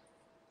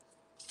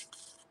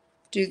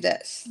do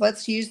this.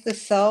 Let's use the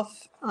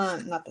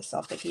not the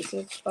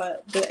self-adhesive,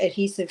 but the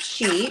adhesive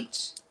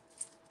sheet.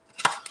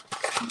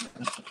 I'm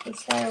gonna put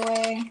this guy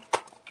away.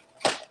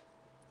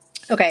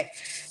 Okay,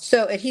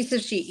 so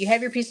adhesive sheet. You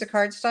have your piece of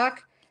cardstock.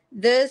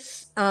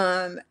 This,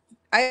 I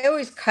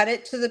always cut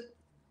it to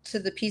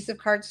the piece of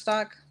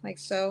cardstock like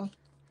so,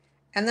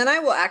 and then I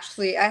will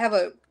actually. I have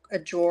a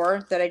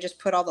drawer that I just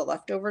put all the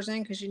leftovers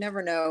in because you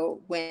never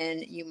know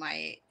when you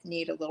might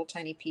need a little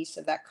tiny piece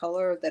of that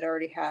color that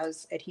already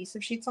has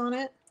adhesive sheets on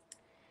it.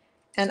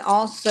 And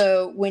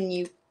also when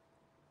you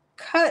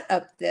cut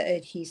up the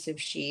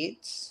adhesive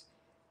sheets,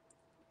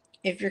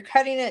 if you're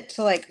cutting it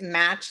to like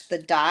match the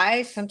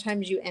die,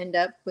 sometimes you end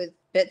up with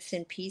bits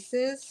and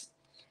pieces.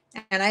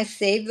 And I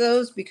save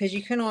those because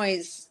you can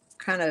always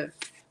kind of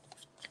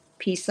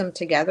piece them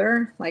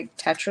together, like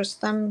Tetris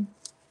them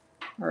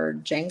or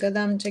Jenga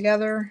them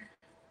together,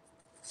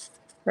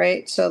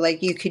 right? So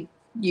like you could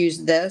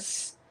use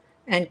this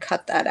and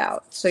cut that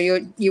out. So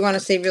you want to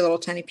save your little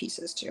tiny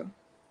pieces too.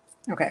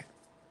 Okay.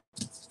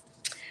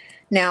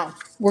 Now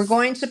we're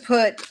going to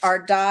put our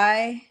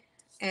die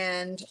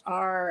and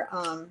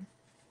our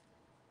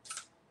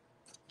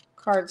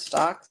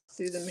cardstock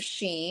through the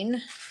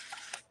machine.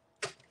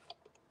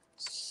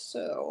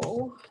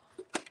 So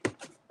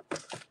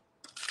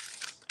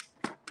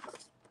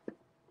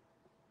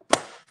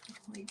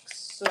like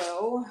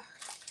so.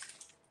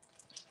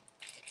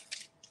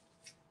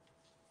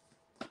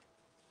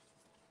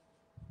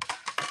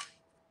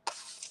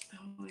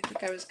 Oh, I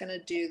think I was gonna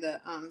do the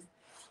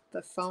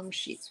foam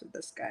sheets with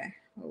this guy.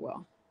 Oh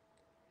well.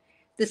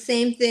 The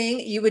same thing,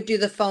 you would do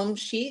the foam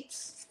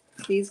sheets,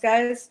 these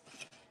guys,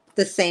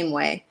 the same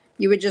way.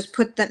 You would just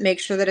put that, make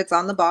sure that it's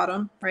on the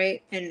bottom,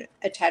 right? And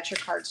attach your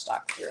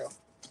cardstock through.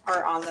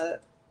 Or on the,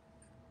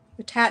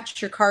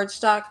 attach your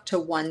cardstock to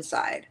one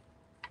side.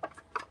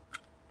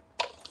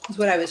 Is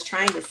what I was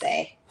trying to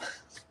say.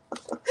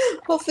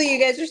 Hopefully you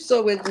guys are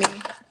still with me.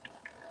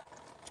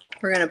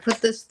 We're going to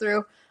put this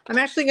through. I'm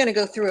actually going to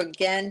go through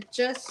again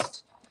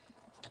just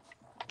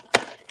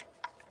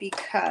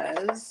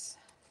because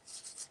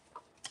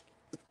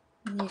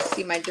you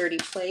see my dirty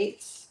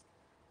plates.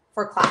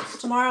 For class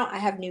tomorrow, I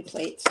have new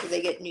plates, so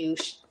they get new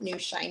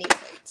shiny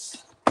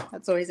plates.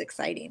 That's always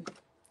exciting.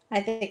 I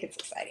think it's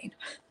exciting.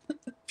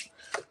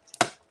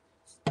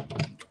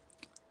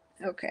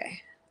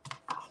 Okay.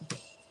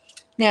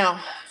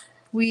 Now,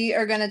 we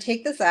are going to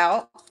take this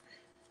out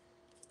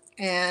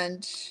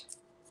and,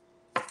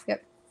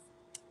 yep,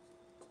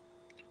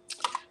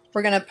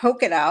 we're going to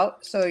poke it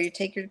out. So you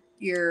take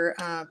your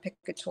Pick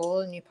a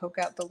tool and you poke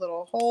out the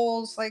little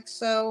holes like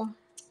so.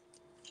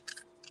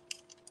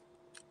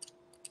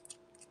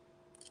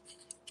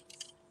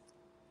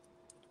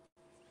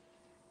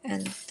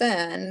 And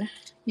then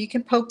you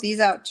can poke these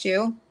out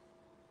too.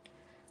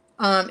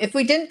 If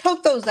we didn't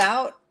poke those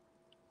out,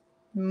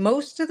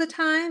 most of the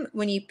time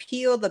when you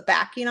peel the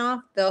backing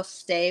off, they'll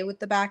stay with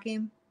the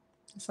backing.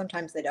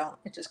 Sometimes they don't.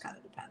 It just kind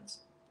of depends.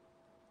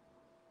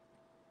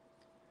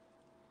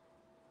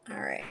 All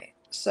right,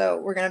 so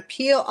we're going to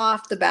peel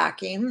off the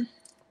backing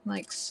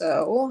like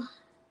so.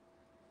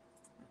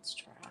 That's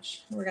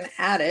trash. We're going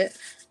to add it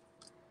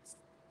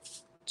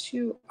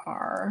to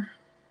our,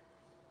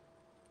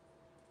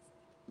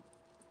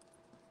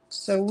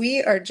 so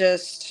we are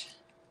just,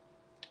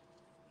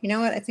 you know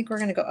what? I think we're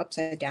going to go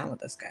upside down with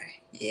this guy.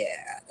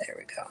 Yeah, there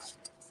we go.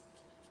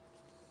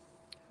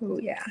 Oh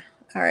yeah.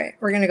 All right,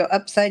 we're going to go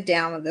upside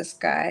down with this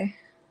guy.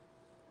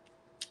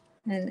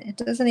 And it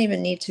doesn't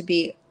even need to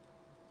be,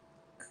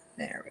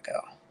 there we go.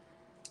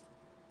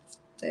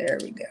 There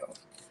we go.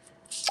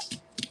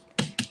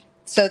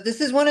 So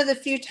this is one of the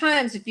few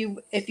times, if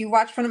you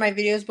watched one of my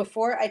videos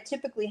before, I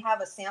typically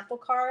have a sample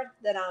card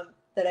that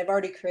I've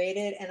already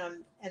created, and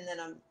then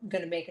I'm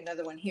going to make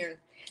another one here.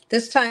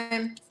 This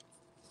time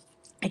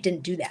I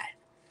didn't do that.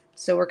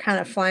 So we're kind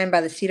of flying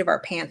by the seat of our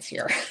pants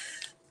here,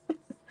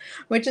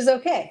 which is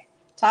okay.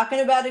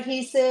 Talking about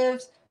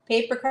adhesives,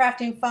 paper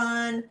crafting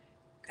fun,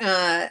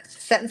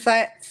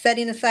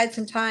 setting aside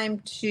some time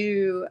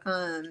to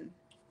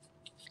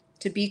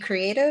be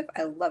creative.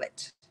 I love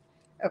it.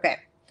 Okay.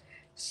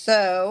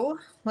 So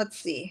let's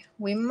see,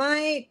 we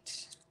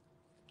might,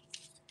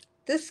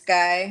 this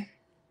guy,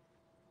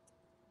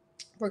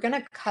 we're going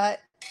to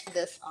cut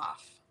this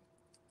off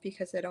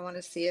because I don't want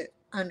to see it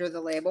under the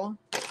label.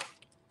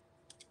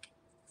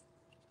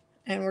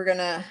 And we're going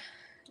to,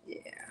 yeah,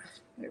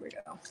 there we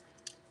go.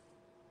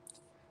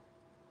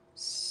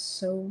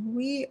 So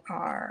we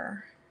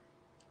are,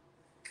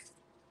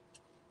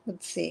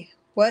 let's see,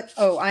 what,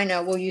 oh, I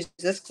know, we'll use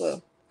this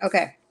glue.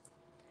 Okay.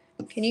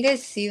 Can you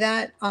guys see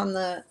that on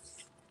the,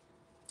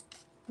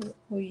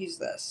 we'll use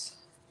this.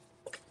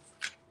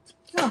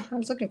 Oh, I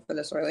was looking for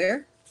this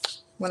earlier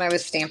when I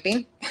was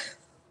stamping.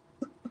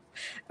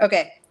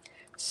 Okay,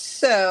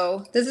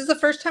 so this is the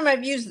first time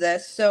I've used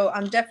this, so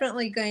I'm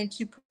definitely going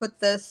to put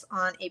this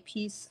on a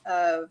piece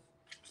of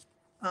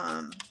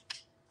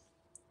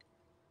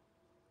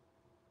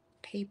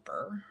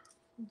paper.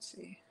 Let's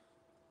see,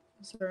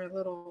 is there a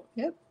little,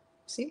 yep,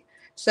 see?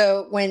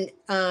 So when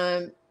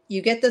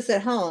you get this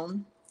at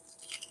home,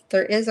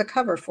 there is a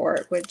cover for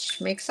it,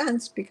 which makes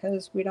sense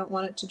because we don't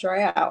want it to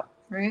dry out,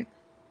 right?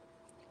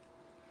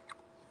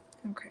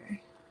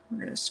 Okay, we're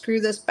going to screw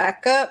this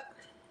back up.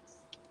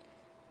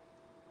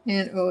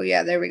 And oh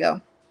yeah, there we go.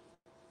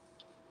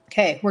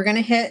 Okay, we're going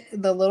to hit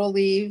the little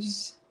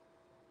leaves.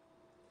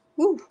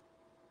 Woo.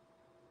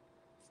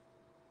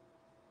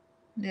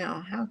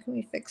 Now, how can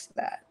we fix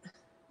that?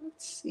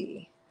 Let's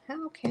see.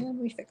 How can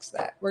we fix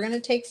that? We're going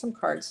to take some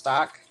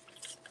cardstock.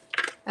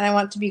 And I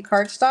want it to be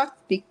cardstock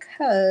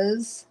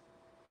because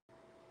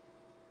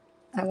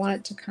I want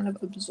it to kind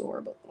of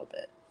absorb a little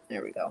bit.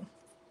 There we go.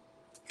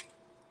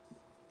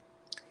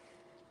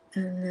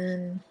 And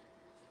then,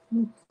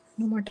 ooh,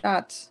 no more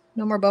dots.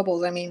 No more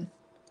bubbles, I mean.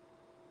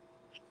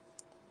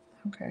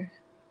 Okay.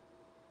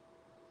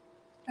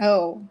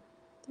 Oh,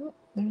 there's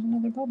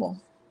another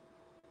bubble.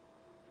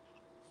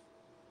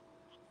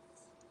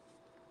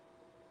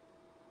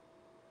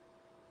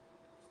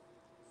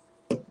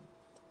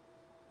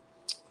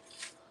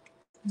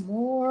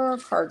 More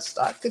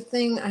cardstock. Good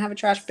thing I have a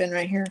trash bin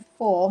right here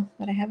full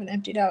that I haven't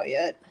emptied out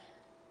yet.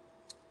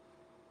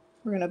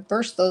 We're going to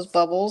burst those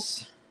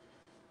bubbles.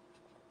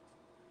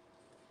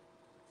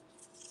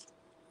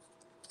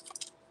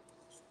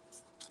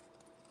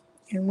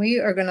 And we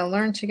are going to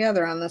learn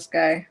together on this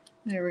guy.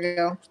 There we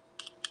go.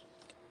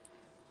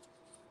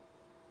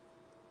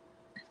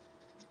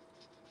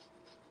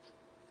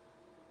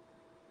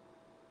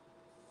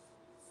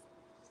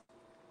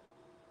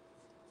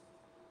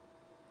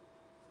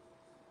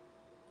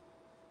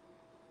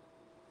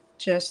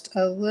 Just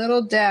a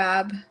little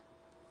dab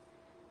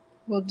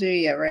will do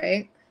you,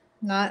 right?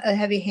 Not a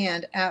heavy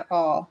hand at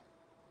all.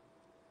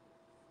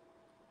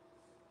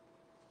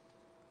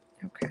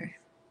 Okay.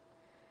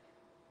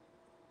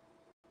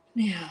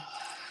 Now,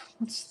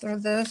 let's throw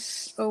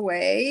this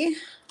away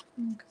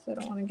because I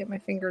don't want to get my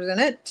fingers in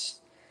it.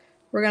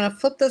 We're going to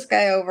flip this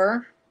guy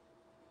over.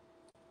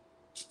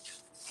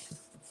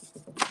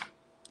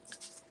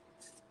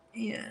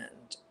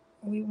 And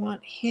we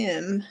want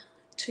him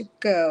to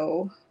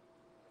go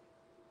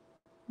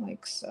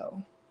like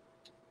so.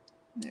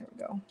 There we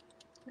go.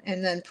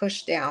 And then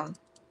push down.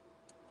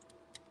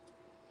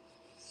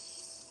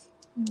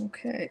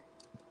 Okay.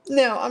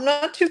 Now, I'm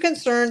not too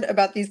concerned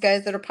about these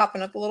guys that are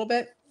popping up a little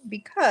bit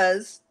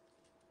because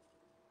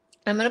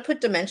I'm going to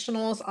put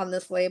dimensionals on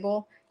this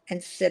label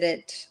and sit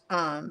it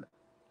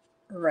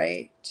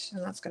right.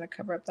 And that's going to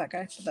cover up that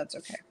guy, so that's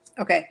okay.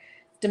 Okay,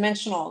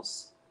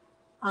 dimensionals.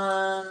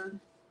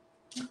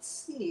 Let's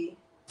see.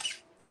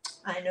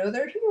 I know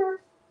they're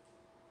here.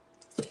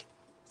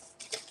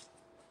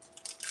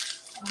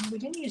 We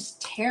didn't use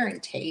tearing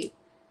tape.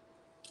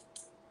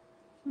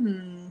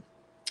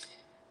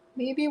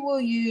 Maybe we'll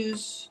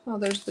use, oh,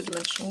 there's the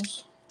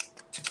dimensionals.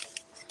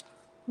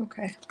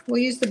 Okay,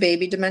 we'll use the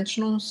baby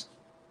dimensionals.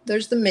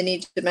 There's the mini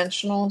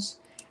dimensionals.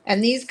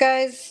 And these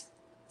guys,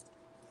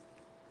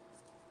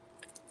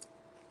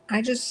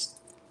 I just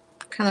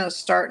kind of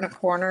start in a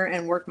corner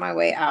and work my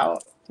way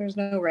out. There's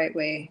no right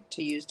way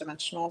to use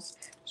dimensionals.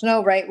 There's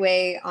no right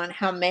way on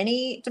how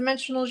many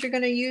dimensionals you're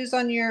going to use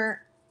on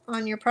your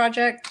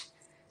project.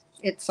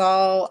 It's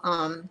all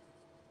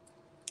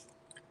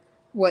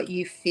what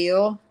you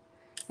feel.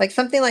 Like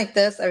something like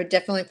this, I would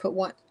definitely put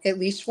one, at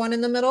least one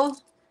in the middle,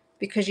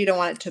 because you don't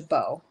want it to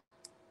bow.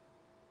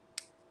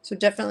 So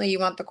definitely you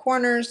want the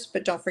corners,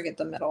 but don't forget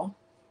the middle.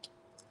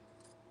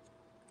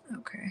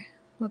 Okay,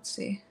 let's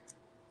see.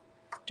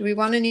 Do we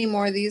want any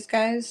more of these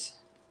guys?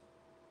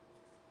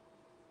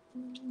 I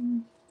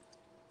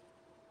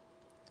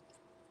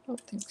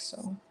don't think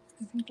so.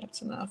 I think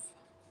that's enough.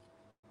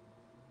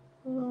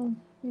 Oh,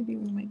 maybe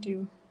we might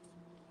do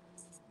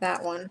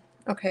that one.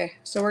 Okay,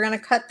 so we're going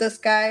to cut this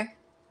guy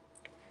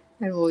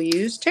and we'll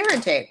use tear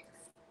and tape.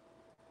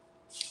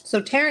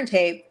 So tear and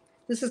tape,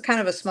 this is kind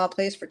of a small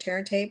place for tear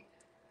and tape,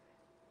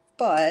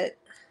 but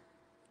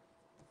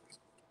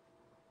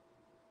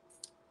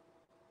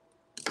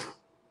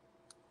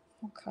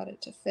we'll cut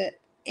it to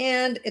fit.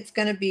 And it's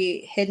going to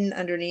be hidden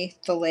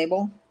underneath the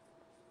label.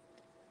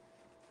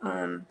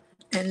 And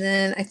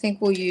then I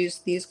think we'll use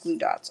these glue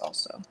dots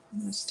also. I'm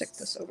going to stick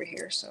this over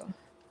here, so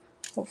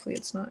hopefully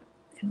it's not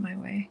in my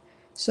way.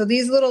 So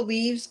these little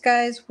leaves,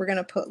 guys, we're going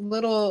to put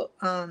little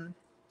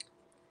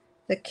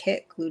the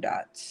kit glue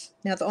dots.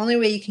 Now the only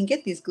way you can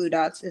get these glue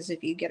dots is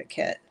if you get a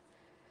kit.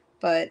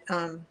 But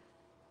there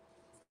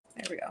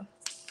we go.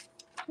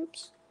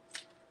 Oops.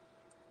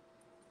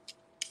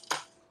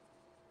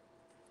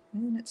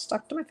 And it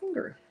stuck to my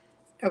finger.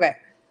 Okay,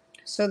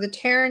 so the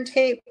tear and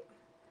tape,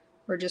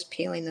 we're just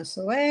peeling this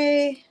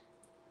away,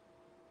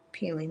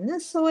 peeling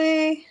this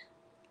away.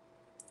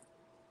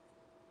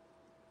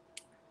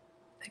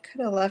 I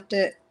could have left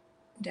it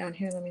down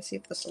here. Let me see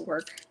if this will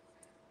work.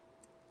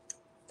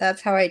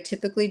 That's how I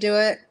typically do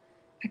it.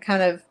 I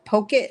kind of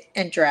poke it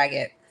and drag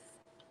it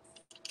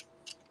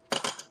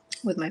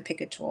with my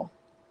Picket tool.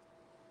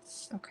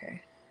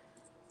 Okay.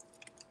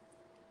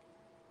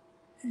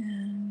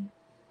 And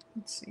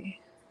let's see.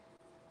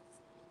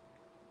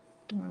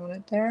 Do I want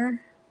it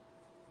there?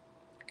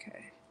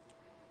 Okay.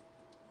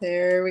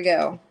 There we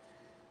go.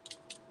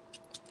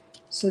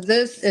 So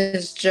this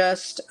is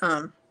just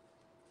a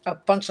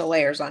bunch of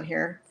layers on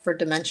here for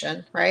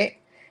dimension, right?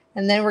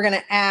 And then we're going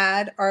to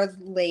add our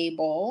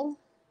label,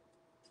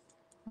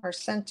 our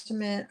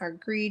sentiment, our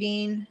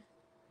greeting,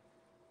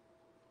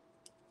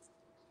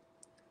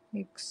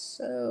 like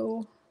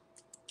so.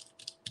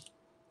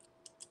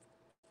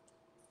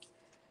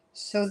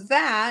 So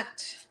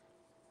that,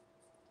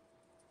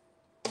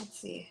 let's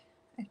see,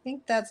 I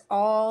think that's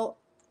all.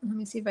 Let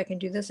me see if I can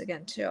do this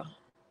again too.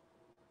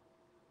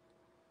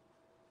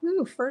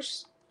 Ooh,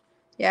 first,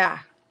 yeah,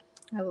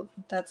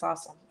 that's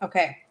awesome.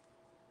 Okay.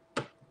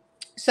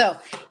 So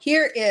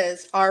here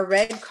is our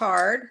red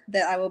card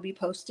that I will be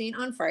posting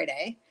on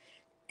Friday.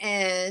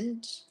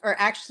 And, or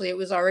actually it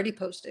was already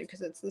posted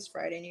because it's this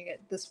Friday and you get,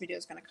 this video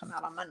is going to come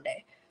out on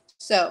Monday.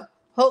 So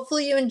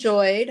hopefully you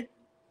enjoyed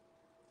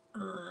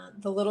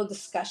the little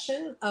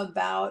discussion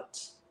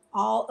about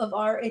all of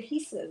our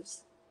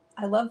adhesives.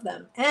 I love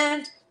them.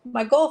 And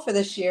my goal for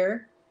this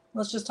year,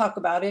 let's just talk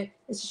about it,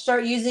 is to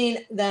start using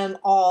them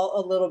all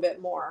a little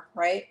bit more,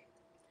 right?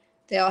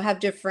 They all have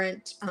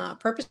different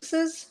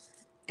purposes,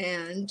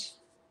 and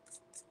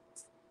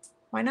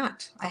why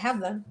not? I have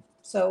them,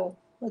 so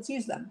let's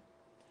use them.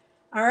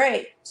 All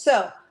right,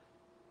 so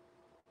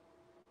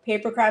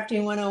Paper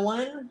Crafting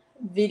 101,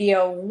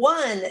 video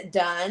 1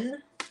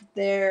 done.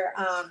 There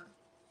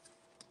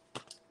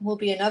will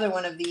be another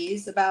one of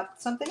these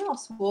about something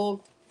else.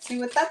 We'll see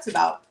what that's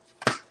about.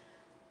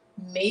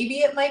 Maybe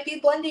it might be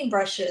blending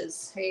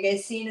brushes. Are you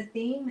guys seeing a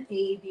theme?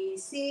 A, B,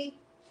 C.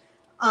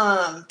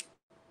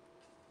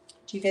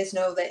 Do you guys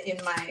know that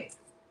in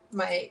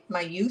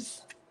my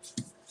youth,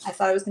 I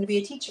thought I was going to be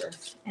a teacher,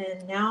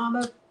 and now I'm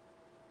a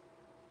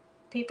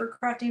paper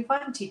crafting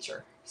fun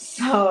teacher.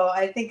 So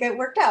I think it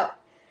worked out.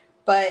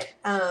 But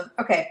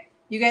okay,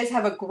 you guys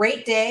have a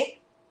great day,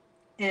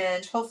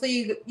 and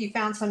hopefully you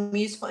found some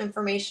useful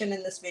information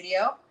in this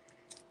video.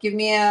 Give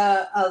me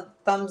a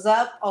thumbs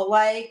up, a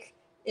like.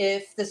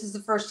 If this is the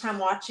first time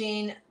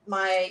watching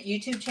my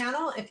YouTube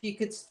channel, if you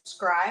could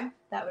subscribe,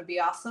 that would be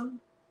awesome.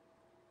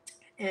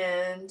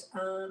 And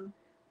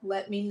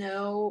let me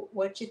know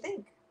what you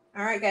think.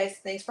 All right, guys,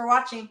 thanks for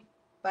watching.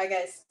 Bye,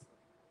 guys.